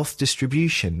 wealth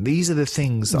distribution. These are the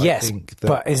things that I think that,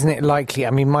 but isn't it likely? I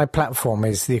mean, my platform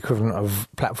is the equivalent of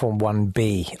platform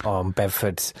 1B on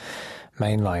Bedford's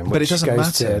main line, which but it doesn't goes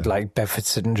matter. to like Bedford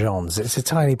St John's. It's a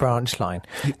tiny branch line.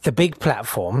 The big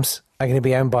platforms are going to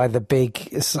be owned by the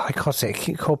big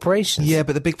psychotic corporations. Yeah,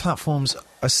 but the big platforms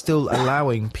are still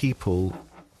allowing people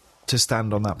to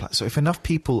stand on that platform. So if enough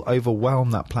people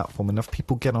overwhelm that platform, enough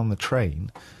people get on the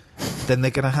train, then they're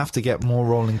going to have to get more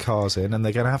rolling cars in, and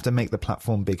they're going to have to make the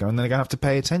platform bigger, and they're going to have to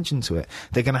pay attention to it.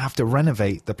 They're going to have to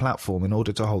renovate the platform in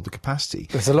order to hold the capacity.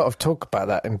 There's a lot of talk about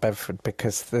that in Bedford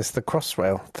because there's the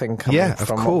Crossrail thing coming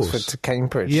from Oxford to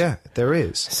Cambridge. Yeah, there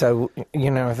is. So,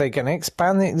 are they going to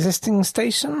expand the existing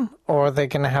station, or are they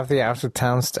going to have the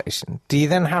out-of-town station? Do you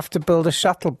then have to build a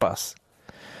shuttle bus?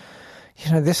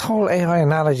 This whole AI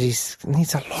analogy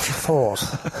needs a lot of thought.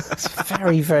 It's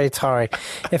very, very tiring.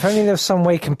 If only there was some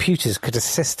way computers could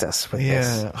assist us with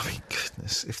this. Yeah, I mean,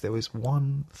 goodness, if there was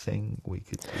one thing we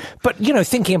could do. But,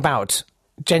 thinking about,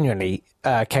 genuinely,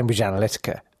 Cambridge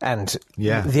Analytica and the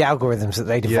algorithms that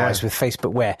they devised with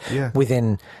Facebook, where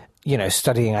within...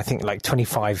 studying, I think, like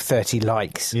 25, 30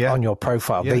 likes on your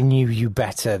profile, they knew you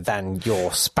better than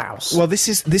your spouse. Well, this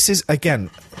is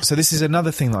again, so this is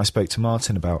another thing that I spoke to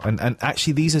Martin about. And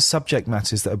actually, these are subject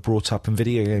matters that are brought up in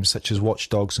video games such as Watch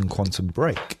Dogs and Quantum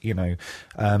Break. These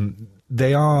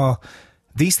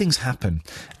things happen.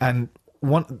 And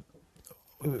we're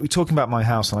talking about my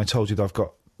house, and I told you that I've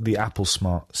got the Apple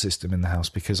Smart system in the house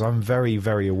because I'm very,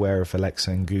 very aware of Alexa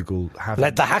and Google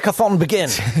let the hackathon begin.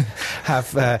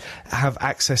 have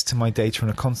access to my data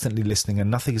and are constantly listening, and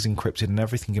nothing is encrypted and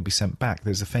everything can be sent back.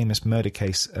 There's a famous murder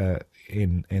case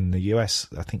in the US,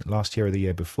 I think last year or the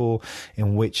year before,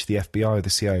 in which the FBI or the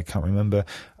CIA, I can't remember,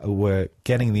 were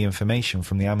getting the information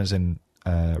from the Amazon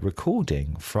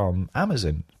recording from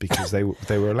Amazon because they were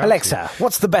allowed Alexa,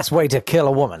 what's the best way to kill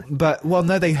a woman? But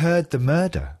no, they heard the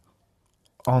murder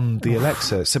on the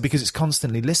Alexa, so because it's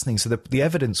constantly listening, so the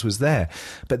evidence was there.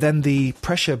 But then the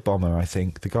pressure bomber, I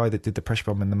think, the guy that did the pressure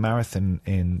bomb in the marathon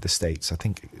in the States, I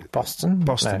think Boston,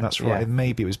 no, that's right,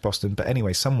 maybe it was Boston, but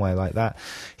anyway, somewhere like that,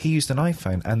 he used an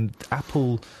iPhone, and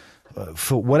Apple,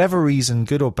 for whatever reason,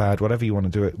 good or bad, whatever you want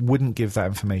to do it, wouldn't give that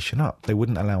information up. They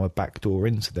wouldn't allow a backdoor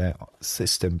into their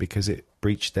system because it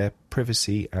breached their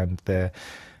privacy and their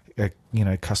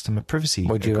customer privacy.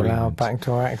 Would you allow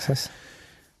backdoor access?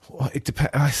 Well,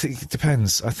 I think it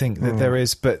depends. I think that there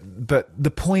is, but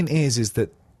the point is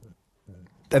that,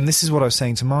 and this is what I was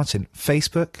saying to Martin,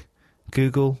 Facebook,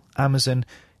 Google, Amazon,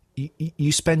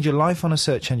 you spend your life on a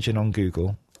search engine on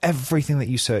Google. Everything that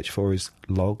you search for is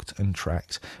logged and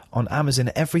tracked. On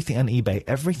Amazon, everything, and eBay,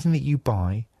 everything that you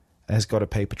buy has got a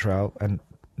paper trail, and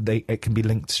it can be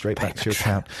linked straight back to your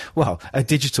account. Well, a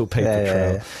digital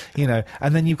paper trail,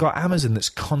 and then you've got Amazon that's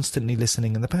constantly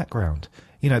listening in the background.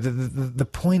 You know, the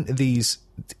point of these,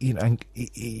 you know,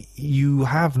 you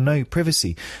have no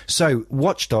privacy. So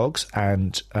Watch Dogs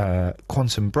and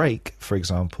Quantum Break, for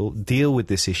example, deal with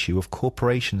this issue of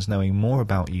corporations knowing more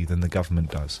about you than the government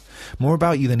does, more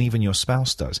about you than even your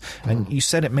spouse does. And you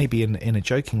said it maybe in a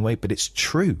joking way, but it's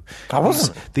true. I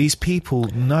wasn't. These people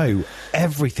know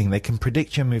everything. They can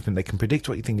predict your movement. They can predict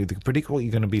what you think. They can predict what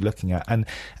you're going to be looking at. And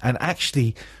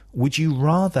actually, would you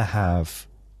rather have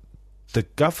the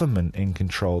government in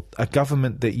control, a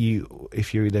government that you,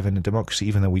 if you live in a democracy,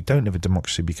 even though we don't live in a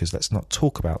democracy, because let's not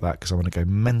talk about that, because I want to go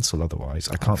mental otherwise.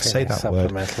 I can't say that word.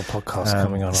 Supplemental podcast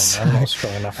coming on. I'm not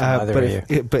strong enough for either of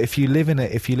you. But if you live in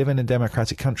a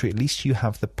democratic country, at least you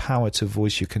have the power to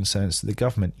voice your concerns to the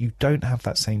government. You don't have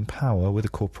that same power with a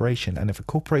corporation. And if a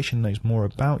corporation knows more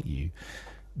about you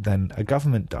than a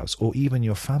government does, or even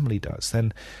your family does,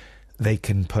 then they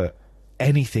can put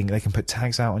anything. They can put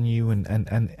tags out on you, and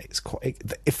it's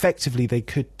effectively they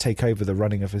could take over the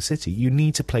running of a city. You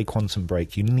need to play Quantum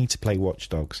Break. You need to play Watch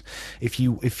Dogs. If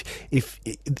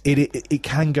it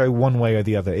can go one way or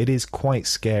the other. It is quite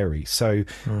scary. So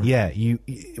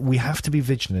we have to be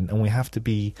vigilant, and we have to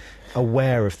be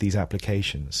aware of these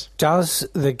applications. Does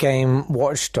the game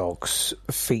Watch Dogs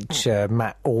feature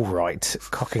Matt Allwright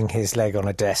cocking his leg on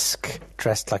a desk,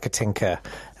 dressed like a tinker,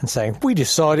 and saying, "We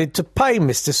decided to pay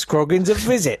Mr. Scroggins a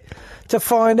visit to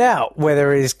find out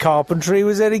whether his carpentry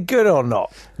was any good or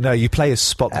not"? No, you play as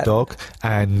Spot the dog,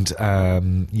 and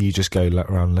you just go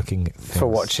around looking at things. For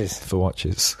watches. For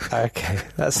watches. Okay,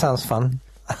 that sounds fun.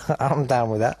 I'm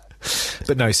down with that.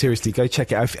 But no, seriously, go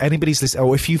check it out. If anybody's listening,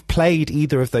 or if you've played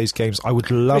either of those games, I would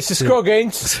love Mr.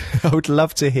 Scroggins. I would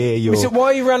love to hear your... Why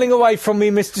are you running away from me,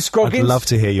 Mr. Scroggins? I'd love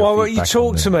to hear your Why won't you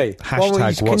talk to me?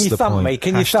 Hashtag can you thump me?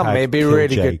 Can you thump me? It'd be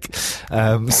really Jake.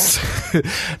 Good.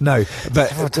 No, but...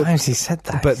 Several times he said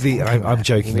that. But I'm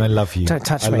joking. I love you. Don't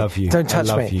touch me. I love you. Don't touch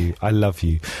me. I love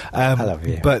you. I love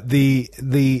you. But the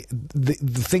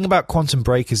thing about Quantum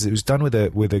Break is it was done with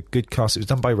a good cast. It was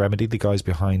done by Remedy, the guys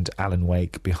behind Alan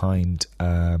Wake, behind...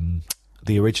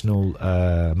 the original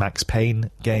Max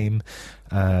Payne game.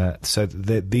 So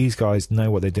these guys know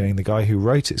what they're doing. The guy who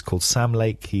wrote it's called Sam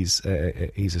Lake. He's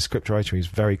a scriptwriter. He's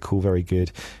very cool, very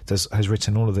good. Has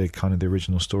written all of the kind of the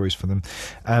original stories for them.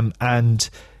 And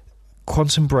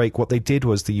Quantum Break, what they did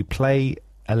was that you play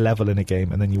a level in a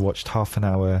game and then you watched half an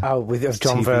hour. Oh, with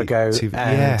John Virgo.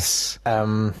 Yes.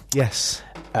 Yes.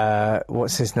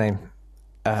 What's his name?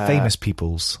 Famous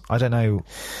peoples. I don't know.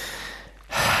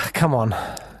 Come on.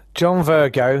 John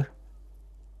Virgo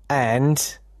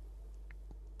and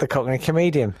the Cockney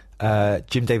comedian.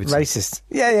 Jim Davidson. Racist.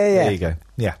 Yeah. There you go.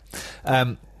 Yeah.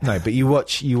 No, but you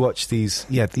watch these.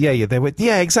 Yeah. They were.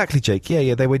 Yeah, exactly, Jake.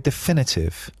 Yeah. They were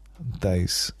definitive.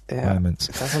 Those moments.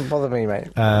 It doesn't bother me, mate.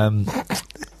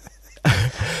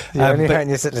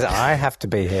 I have to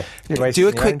be here.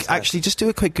 Just do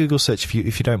a quick Google search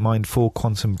if you don't mind for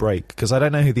Quantum Break, because I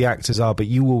don't know who the actors are, but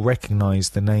you will recognise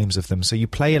the names of them. So you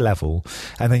play a level,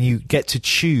 and then you get to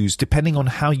choose, depending on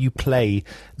how you play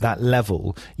that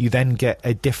level, you then get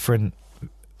a different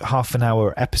half an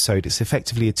hour episode. It's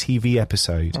effectively a TV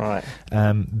episode, right,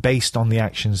 based on the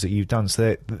actions that you've done.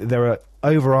 So there are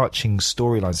overarching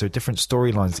storylines. There are different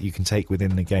storylines that you can take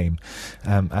within the game,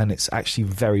 and it's actually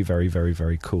very, very, very,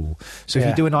 very cool. So if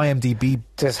you do an IMDb,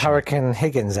 does Hurricane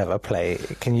Higgins ever play?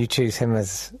 Can you choose him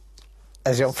as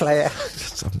your player?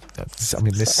 I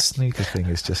mean, this snooker thing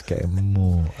is just getting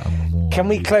more and more. Can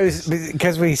we close,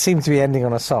 because we seem to be ending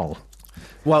on a song?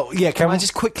 Well, yeah. Can I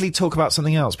just quickly talk about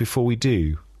something else before we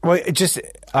do? Well,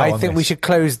 I think we should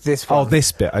close this one. Oh,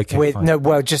 this bit. Okay.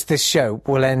 Just this show.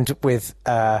 We'll end with.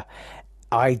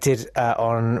 I did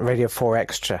on Radio 4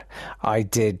 Extra. I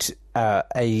did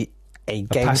a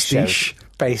game show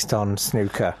based on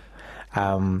snooker.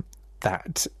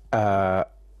 That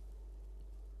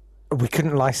we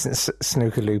couldn't license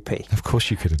Snooker Loopy. Of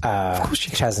course you couldn't. Of course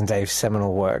you Chaz and Dave's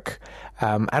seminal work,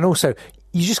 and also.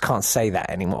 You just can't say that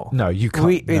anymore. No, you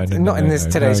can't. Not in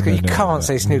today's school. You can't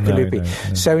say snooker loopy. No.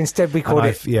 So instead we called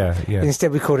it. Yeah.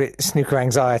 Instead we called it snooker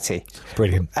anxiety.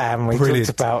 Brilliant. And we talked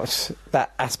about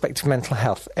that aspect of mental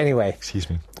health. Anyway, excuse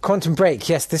me. Quantum Break.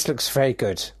 Yes, this looks very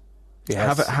good.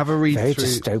 Yes. Have a read very through.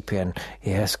 Very dystopian.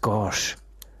 Yes, gosh.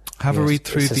 Have a read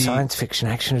through it's a science fiction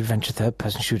action adventure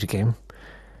third-person shooter game.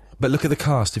 But look at the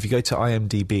cast. If you go to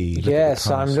IMDb.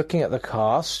 Yes, I'm looking at the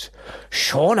cast.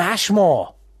 Shawn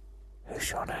Ashmore. Who's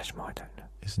Shawn Ashmore? I don't know.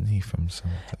 Isn't he from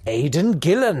something? Aidan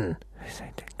Gillen. Who's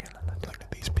Aidan Gillen? Look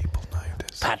at these people know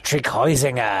this. Patrick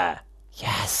Huizinga.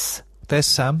 Yes. There's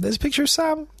Sam. There's a picture of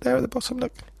Sam there at the bottom.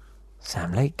 Look.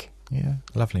 Sam Lake. Yeah,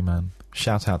 lovely man.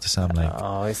 Shout out to Sam Lake.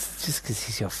 Oh, it's just because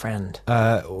he's your friend.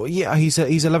 Yeah, he's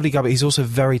a lovely guy, but he's also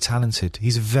very talented.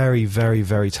 He's a very, very,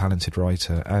 very talented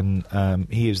writer, and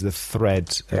he is the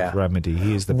thread of Remedy.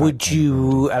 He is the. Would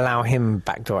you allow him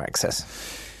backdoor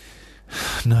access?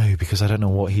 No, because I don't know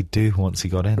what he'd do once he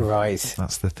got in. Right.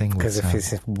 That's the thing. Because of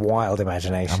his wild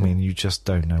imagination. I mean, you just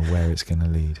don't know where it's going to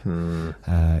lead.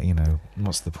 You know,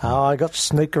 what's the point? Oh, I got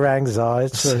snooker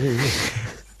anxiety.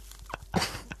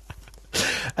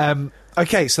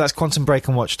 Okay, so that's Quantum Break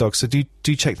and Watch Dogs. So do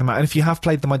check them out. And if you have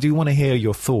played them, I do want to hear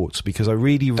your thoughts, because I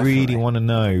really want to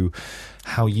know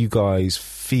how you guys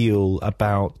feel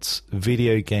about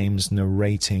video games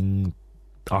narrating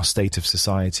our state of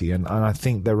society. And I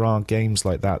think there are games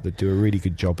like that do a really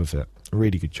good job of it. A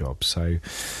really good job. So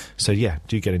yeah,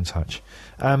 do get in touch.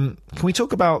 Can we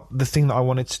talk about the thing that I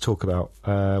wanted to talk about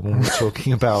when we were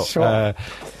talking about Sure.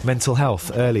 mental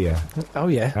health earlier? Oh,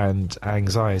 yeah. And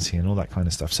anxiety and all that kind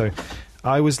of stuff. So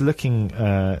I was looking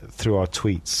through our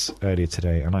tweets earlier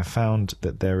today, and I found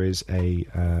that there is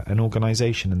an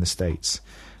organisation in the States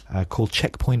called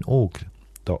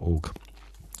checkpointorg.org.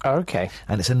 Okay.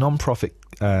 And it's a non-profit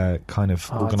kind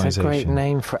of organisation. It's a great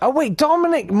name for it. Oh, wait,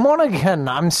 Dominic Monaghan.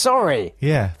 I'm sorry.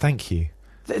 Yeah, thank you.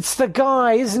 It's the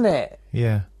guy, isn't it?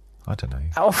 Yeah, I don't know.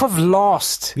 Off of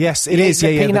Lost. Yes, it is.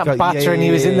 The Yeah, peanut the guy, butter, and he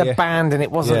was in the band, and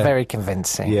it wasn't Yeah. very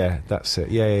convincing. Yeah, that's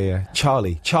it. Yeah.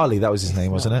 Charlie, that was his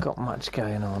name, wasn't it? Got much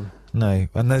going on. No,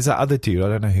 and there's that other dude. I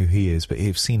don't know who he is, but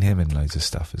you've seen him in loads of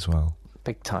stuff as well.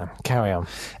 Big time. Carry on.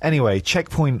 Anyway,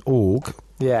 Checkpoint.org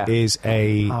is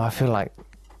a. Oh, I feel like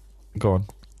Go on.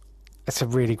 it's a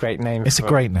really great name. It's a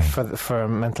great name for a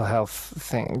mental health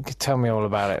thing. Tell me all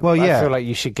about it. Well, yeah. I feel like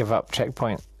you should give up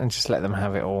Checkpoint and just let them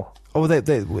have it all. Oh,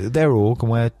 they're org,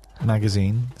 and we're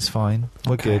magazine. It's fine.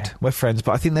 We're good. We're friends.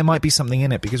 But I think there might be something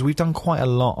in it, because we've done quite a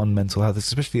lot on mental health,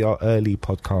 especially our early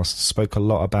podcasts spoke a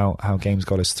lot about how games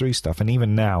got us through stuff. And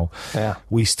even now,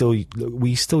 we still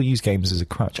use games as a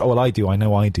crutch. Oh, well, I do. I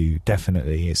know I do.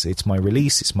 Definitely. It's my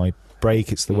release. It's my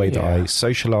break. It's the way that I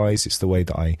socialise. It's the way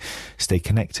that I stay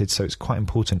connected. So it's quite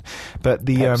important. But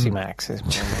the Pepsi Max is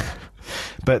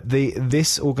But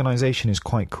this organisation is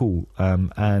quite cool,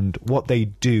 and what they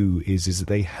do is that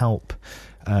they help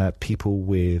people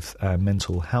with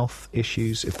mental health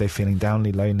issues. If they're feeling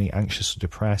downly, lonely, anxious or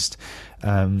depressed,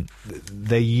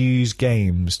 they use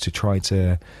games to try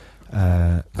to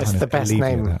it's the best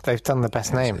name. That. They've done the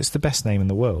best name. It's the best name in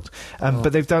the world.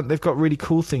 But they've got really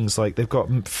cool things, like they've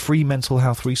got free mental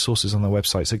health resources on their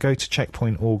website. So go to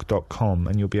checkpointorg.com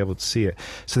and you'll be able to see it.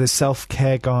 So there's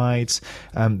self-care guides.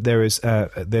 There's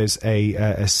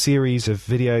a series of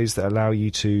videos that allow you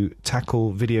to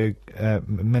tackle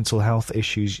mental health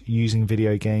issues using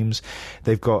video games.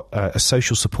 They've got a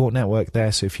social support network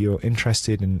there. So if you're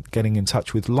interested in getting in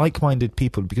touch with like-minded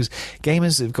people, because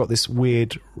gamers have got this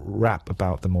weird rep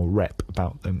about them, and rip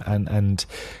up.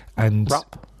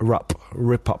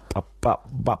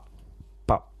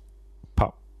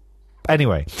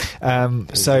 Anyway,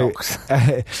 so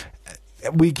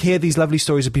we hear these lovely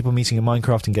stories of people meeting in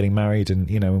Minecraft and getting married, and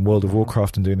in World of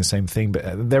Warcraft and doing the same thing.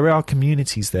 But there are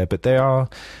communities there, but they are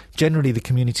generally, the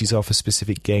communities are for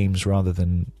specific games rather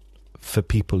than for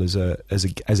people as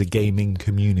a gaming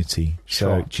community.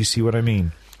 So do you see what I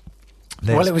mean?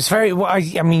 Well, it was very... Well,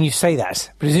 I mean, you say that,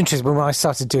 but it's interesting. When I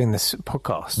started doing this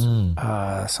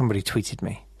podcast, somebody tweeted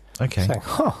me. Okay. Saying,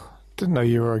 didn't know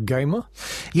you were a gamer.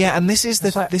 Yeah, and this is the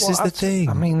thing.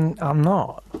 I mean, I'm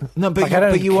not. No,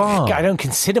 but you are. I don't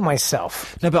consider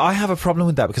myself. No, but I have a problem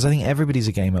with that, because I think everybody's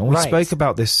a gamer. And we spoke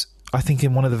about this, I think,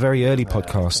 in one of the very early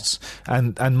podcasts.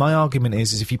 Okay. And my argument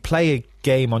is if you play a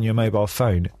game on your mobile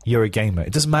phone, you're a gamer.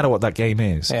 It doesn't matter what that game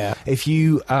is. Yeah. If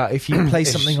you play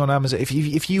something on Amazon, if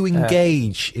you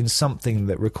engage in something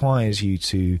that requires you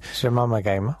to... Is your mum a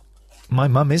gamer? My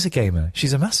mum is a gamer.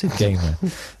 She's a massive gamer.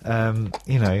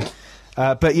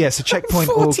 But yeah, so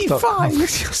checkpoint.org. 45.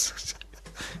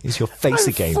 Is your face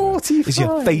a gamer? 45. Is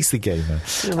your face a gamer?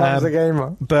 Your mum's a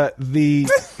gamer. But the...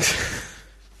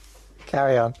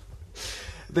 Carry on.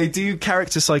 They do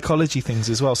character psychology things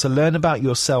as well. So learn about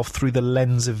yourself through the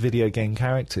lens of video game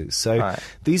characters. So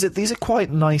these are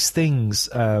quite nice things.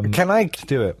 Can I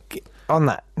do it on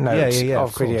that note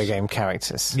of video game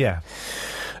characters? Yeah.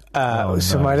 My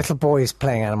little boy is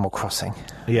playing Animal Crossing.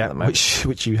 Yeah,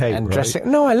 which you hate, and right? dressing.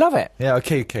 No, I love it. Yeah.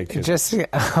 Okay. Good. Dressing.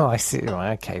 Oh, I see.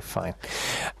 Right. Okay. Fine.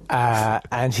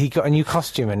 And he got a new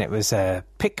costume, and it was a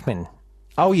Pikmin.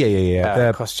 Oh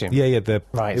yeah. Costume. Yeah.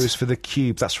 Right. It was for the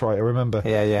cube. That's right. I remember.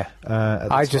 Yeah.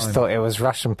 I just thought it was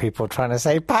Russian people trying to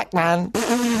say Pac-Man.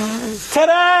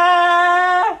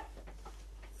 Ta-da!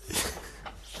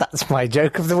 That's my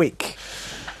joke of the week.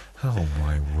 Oh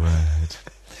my word.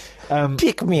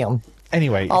 Pikmin.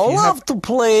 Anyway, I love to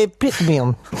play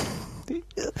Pikmin.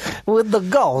 With the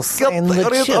ghosts and the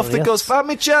cherry. Off the ghost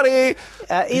family cherry.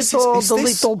 Eat all the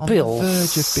little pills. On the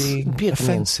verge of being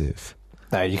offensive.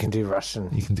 No, you can do Russian.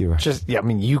 You can do Russian. I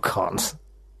mean, you can't,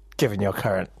 given your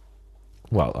current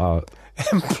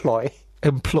employ.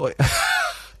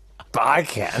 But I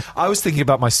can. I was thinking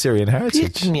about my Syrian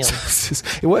heritage.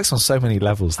 It works on so many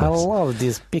levels. I love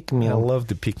this Pikmin. I love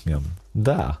the Pikmin.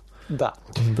 Da.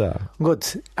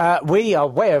 Good. We are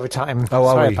way over time.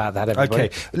 Sorry about that, everybody.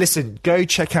 Okay. Listen, go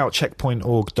check out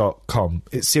checkpointorg.com.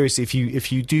 It's seriously,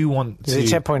 if you do want to... Is it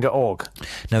checkpoint.org?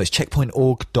 No, it's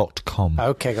checkpointorg.com.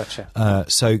 Okay, gotcha.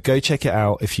 So go check it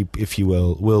out if you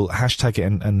will. We'll hashtag it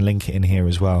and link it in here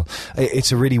as well.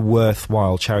 It's a really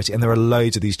worthwhile charity, and there are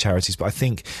loads of these charities, but I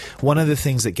think one of the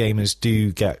things that gamers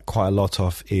do get quite a lot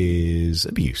of is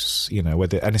abuse,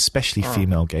 and especially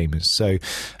female gamers. So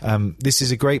this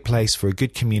is a great place for a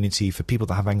good community for people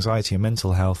that have anxiety and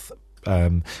mental health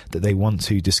that they want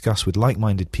to discuss with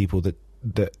like-minded people that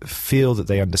feel that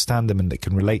they understand them and that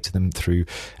can relate to them through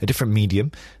a different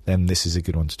medium. Then this is a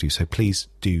good one to do. So please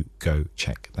do go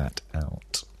check that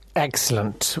out.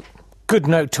 Excellent. Good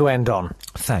note to end on.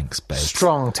 Thanks, babe.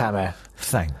 Strong, Tamer.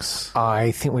 Thanks. I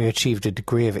think we achieved a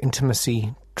degree of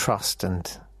intimacy, trust,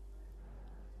 and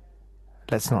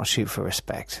let's not shoot for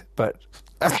respect, but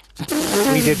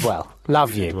we did well.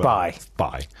 Love you. Bye.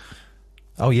 Bye.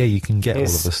 Oh, yeah, you can get all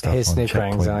of the stuff on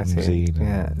Checkpoint Magazine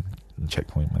and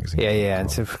Checkpoint Magazine. Yeah, and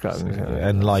subscribe.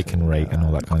 And like and rate and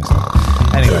all that kind of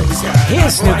stuff. Anyway.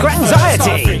 Here's Snooker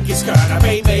Anxiety. I think it's gonna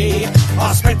be me.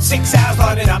 I spent 6 hours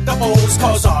lining up the balls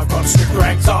cause I've got snooker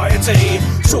anxiety.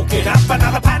 Chalking up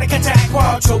another panic attack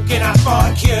while chalking up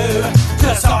my cue.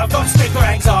 Cause I've got snooker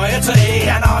anxiety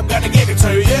and I'm gonna give it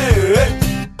to you.